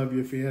meeting. Some of you,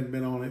 if you hadn't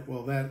been on it,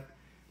 well,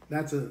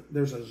 there's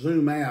a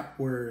Zoom app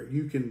where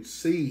you can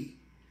see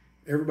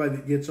everybody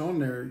that gets on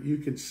there. You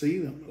can see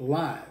them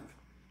live,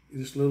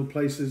 just little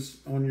places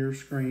on your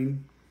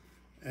screen.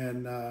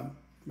 And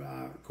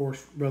of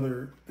course,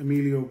 Brother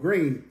Emilio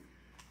Green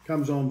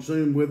comes on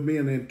Zoom with me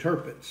and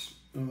interprets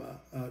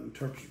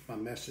my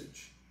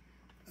message.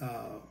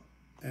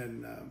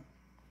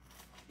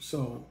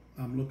 So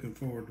I'm looking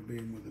forward to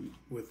being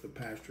with the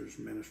pastors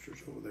and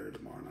ministers over there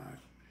tomorrow night.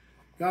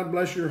 God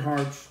bless your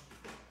hearts.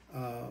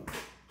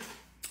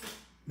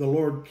 The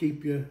Lord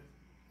keep you.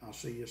 I'll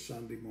see you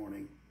Sunday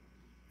morning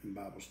in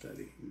Bible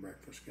study and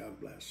breakfast. God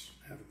bless.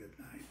 Have a good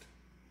night.